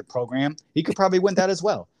 500 program, he could probably win that as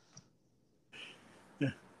well.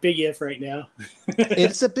 Big if right now.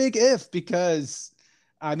 It's a big if because,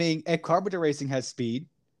 I mean, Ed Carpenter Racing has speed.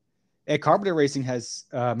 Ed Carpenter Racing has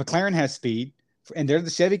McLaren has speed, and they're the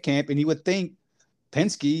Chevy camp, and you would think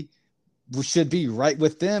Penske should be right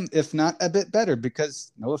with them, if not a bit better,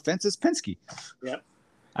 because no offense, it's Penske. Yep.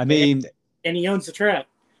 I mean, and he owns the track.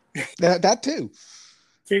 that too.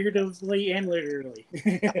 Figuratively and literally.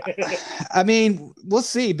 I mean, we'll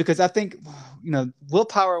see, because I think, Will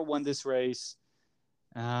Power won this race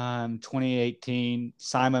 2018.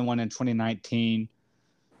 Simon won in 2019.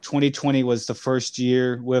 2020 was the first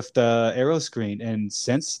year with the aero screen, and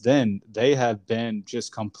since then they have been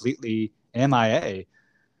just completely MIA.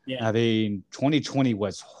 Yeah. I mean, 2020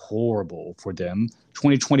 was horrible for them.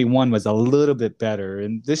 2021 was a little bit better,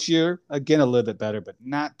 and this year again a little bit better, but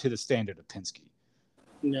not to the standard of Penske.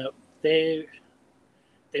 No, they've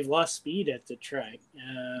lost speed at the track.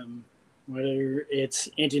 Whether it's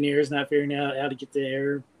engineers not figuring out how to get the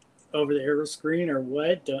air over the aero screen or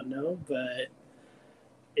what, don't know, but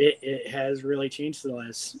it has really changed the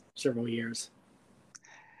last several years.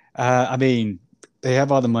 I mean, they have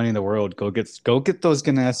all the money in the world. Go get those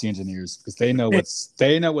Ganassi engineers, because they know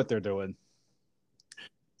what they're doing.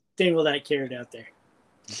 They will not care out there.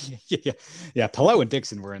 Yeah. Palou and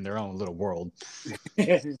Dixon were in their own little world.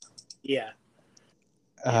 Yeah.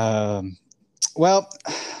 Well,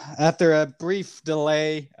 after a brief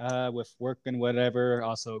delay with work and whatever,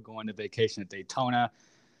 also going to vacation at Daytona,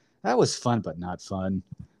 that was fun, but not fun.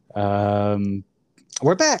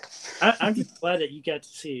 We're back. I'm just glad that you got to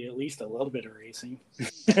see at least a little bit of racing.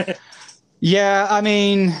 Yeah, I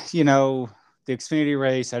mean, the Xfinity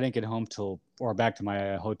race, I didn't get home back to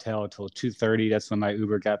my hotel till 2:30. That's when my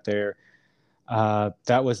Uber got there.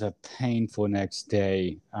 That was a painful next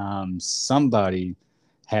day. Somebody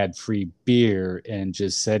had free beer and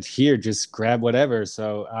just said, "Here, just grab whatever."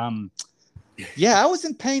 So, I was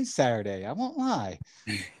in pain Saturday. I won't lie.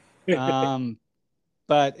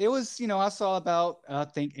 But it was, I saw about, I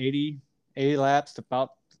think 80 laps, about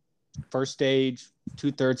first stage,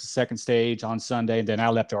 2/3 of second stage on Sunday. And then I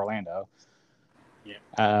left Orlando. Yeah.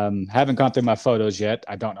 Haven't gone through my photos yet.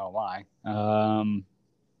 I don't know why.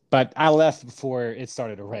 But I left before it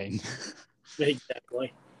started to rain.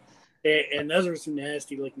 Exactly. And those were some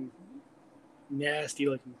nasty looking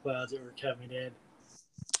clouds that were coming in.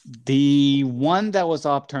 The one that was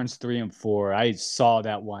off turns 3 and 4, I saw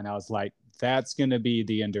that one. I was like, that's going to be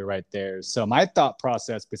the ender right there. So my thought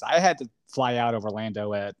process, because I had to fly out of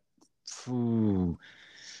Orlando at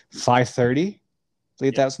 5:30, I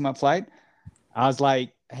believe that was my flight. I was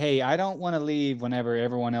like, hey, I don't want to leave whenever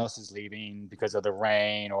everyone else is leaving because of the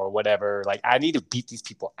rain or whatever. Like, I need to beat these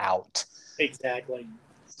people out. Exactly.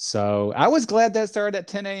 So I was glad that started at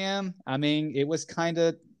 10 a.m. I mean, it was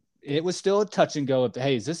still a touch and go of,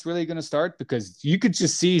 hey, is this really going to start? Because you could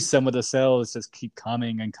just see some of the cells just keep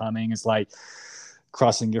coming and coming. It's like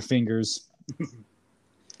crossing your fingers.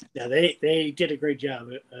 Yeah, they did a great job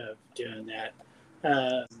of doing that.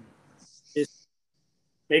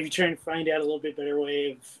 Maybe trying to find out a little bit better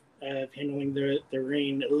way of handling the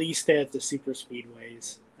rain, at least at the super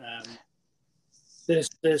speedways.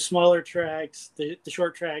 The smaller tracks, the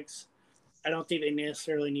short tracks, I don't think they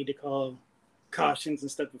necessarily need to call cautions and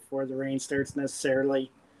stuff before the rain starts necessarily.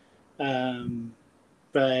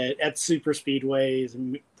 But at super speedways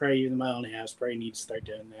and probably even the mile and a half, probably need to start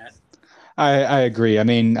doing that. I agree. I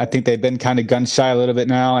mean, I think they've been kind of gun shy a little bit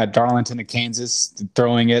now at Darlington and Kansas,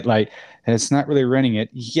 throwing it like, and it's not really raining it.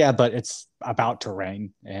 Yeah, but it's about to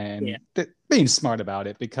rain, Yeah. and being smart about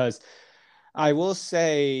it, because I will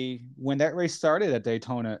say when that race started at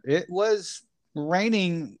Daytona, it was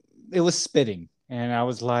raining, it was spitting. And I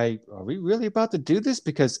was like, are we really about to do this?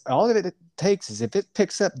 Because all of it takes is if it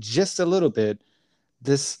picks up just a little bit,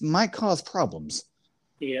 this might cause problems.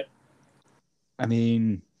 Yeah. I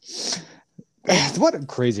mean, And, what a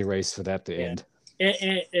crazy race for that to yeah. end.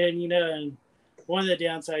 And you know, and one of the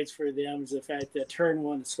downsides for them is the fact that turn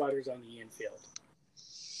one, the spotter's on the infield.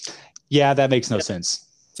 Yeah, that makes no sense.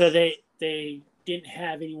 So they didn't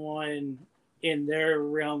have anyone in their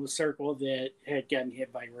realm of circle that had gotten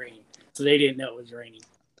hit by rain. So they didn't know it was raining.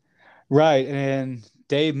 Right. And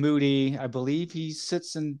Dave Moody, I believe he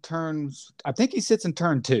sits in turns, I think he sits in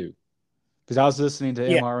turn 2, because I was listening to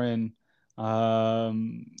MRN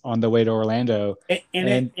on the way to Orlando.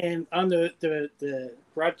 And on the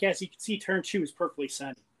broadcast, you could see turn 2 was perfectly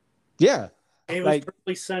sunny. Yeah. It was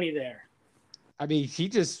perfectly sunny there. I mean, he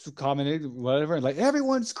just commented, whatever, like,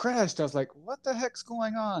 everyone's crashed. I was like, what the heck's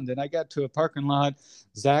going on? Then I got to a parking lot.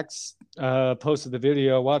 Zach's posted the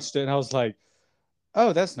video, watched it, and I was like,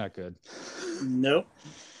 oh, that's not good. Nope.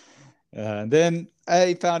 Then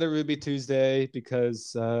I found a Ruby Tuesday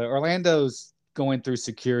because Orlando's going through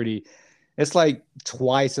security. It's like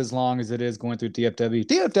twice as long as it is going through DFW.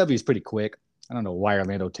 DFW is pretty quick. I don't know why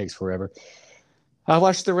Orlando takes forever. I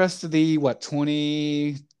watched the rest of the,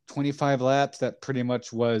 25 laps. That pretty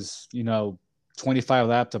much was, 25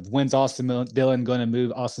 laps of when's Austin Dillon going to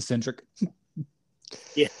move Austin Centric.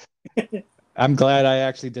 Yeah. I'm glad I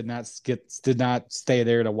actually did not stay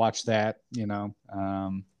there to watch that. That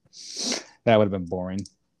would have been boring.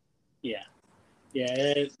 Yeah.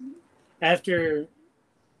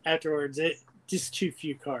 Afterwards, it just too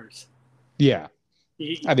few cars. Yeah.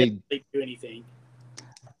 You can't do anything.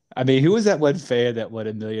 I mean, who was that one fan that won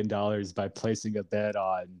 $1 million by placing a bet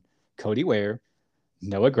on Cody Ware,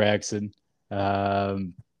 Noah Gragson,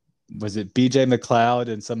 was it BJ McLeod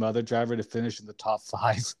and some other driver to finish in the top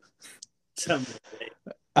 5?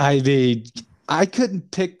 I mean, I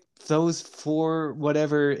couldn't pick those 4,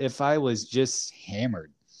 whatever, if I was just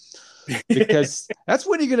hammered. Because that's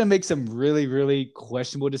when you're going to make some really, really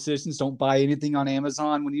questionable decisions. Don't buy anything on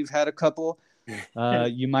Amazon when you've had a couple.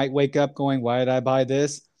 You might wake up going, why did I buy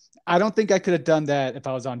this? I don't think I could have done that if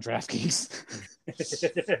I was on DraftKings.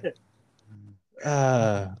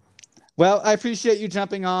 Well, I appreciate you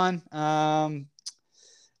jumping on.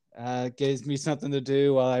 Gives me something to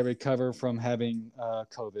do while I recover from having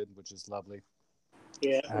COVID, which is lovely.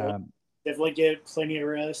 Yeah, definitely get plenty of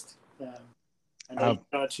rest. I know you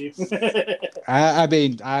got you. I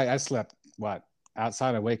mean, I slept,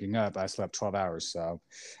 outside of waking up, I slept 12 hours, so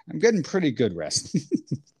I'm getting pretty good rest.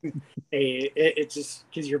 Hey, it's just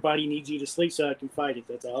because your body needs you to sleep so I can fight it.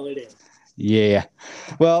 That's all it is. Yeah.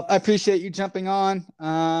 Well, I appreciate you jumping on.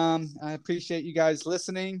 I appreciate you guys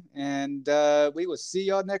listening, and we will see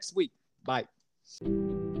y'all next week. Bye.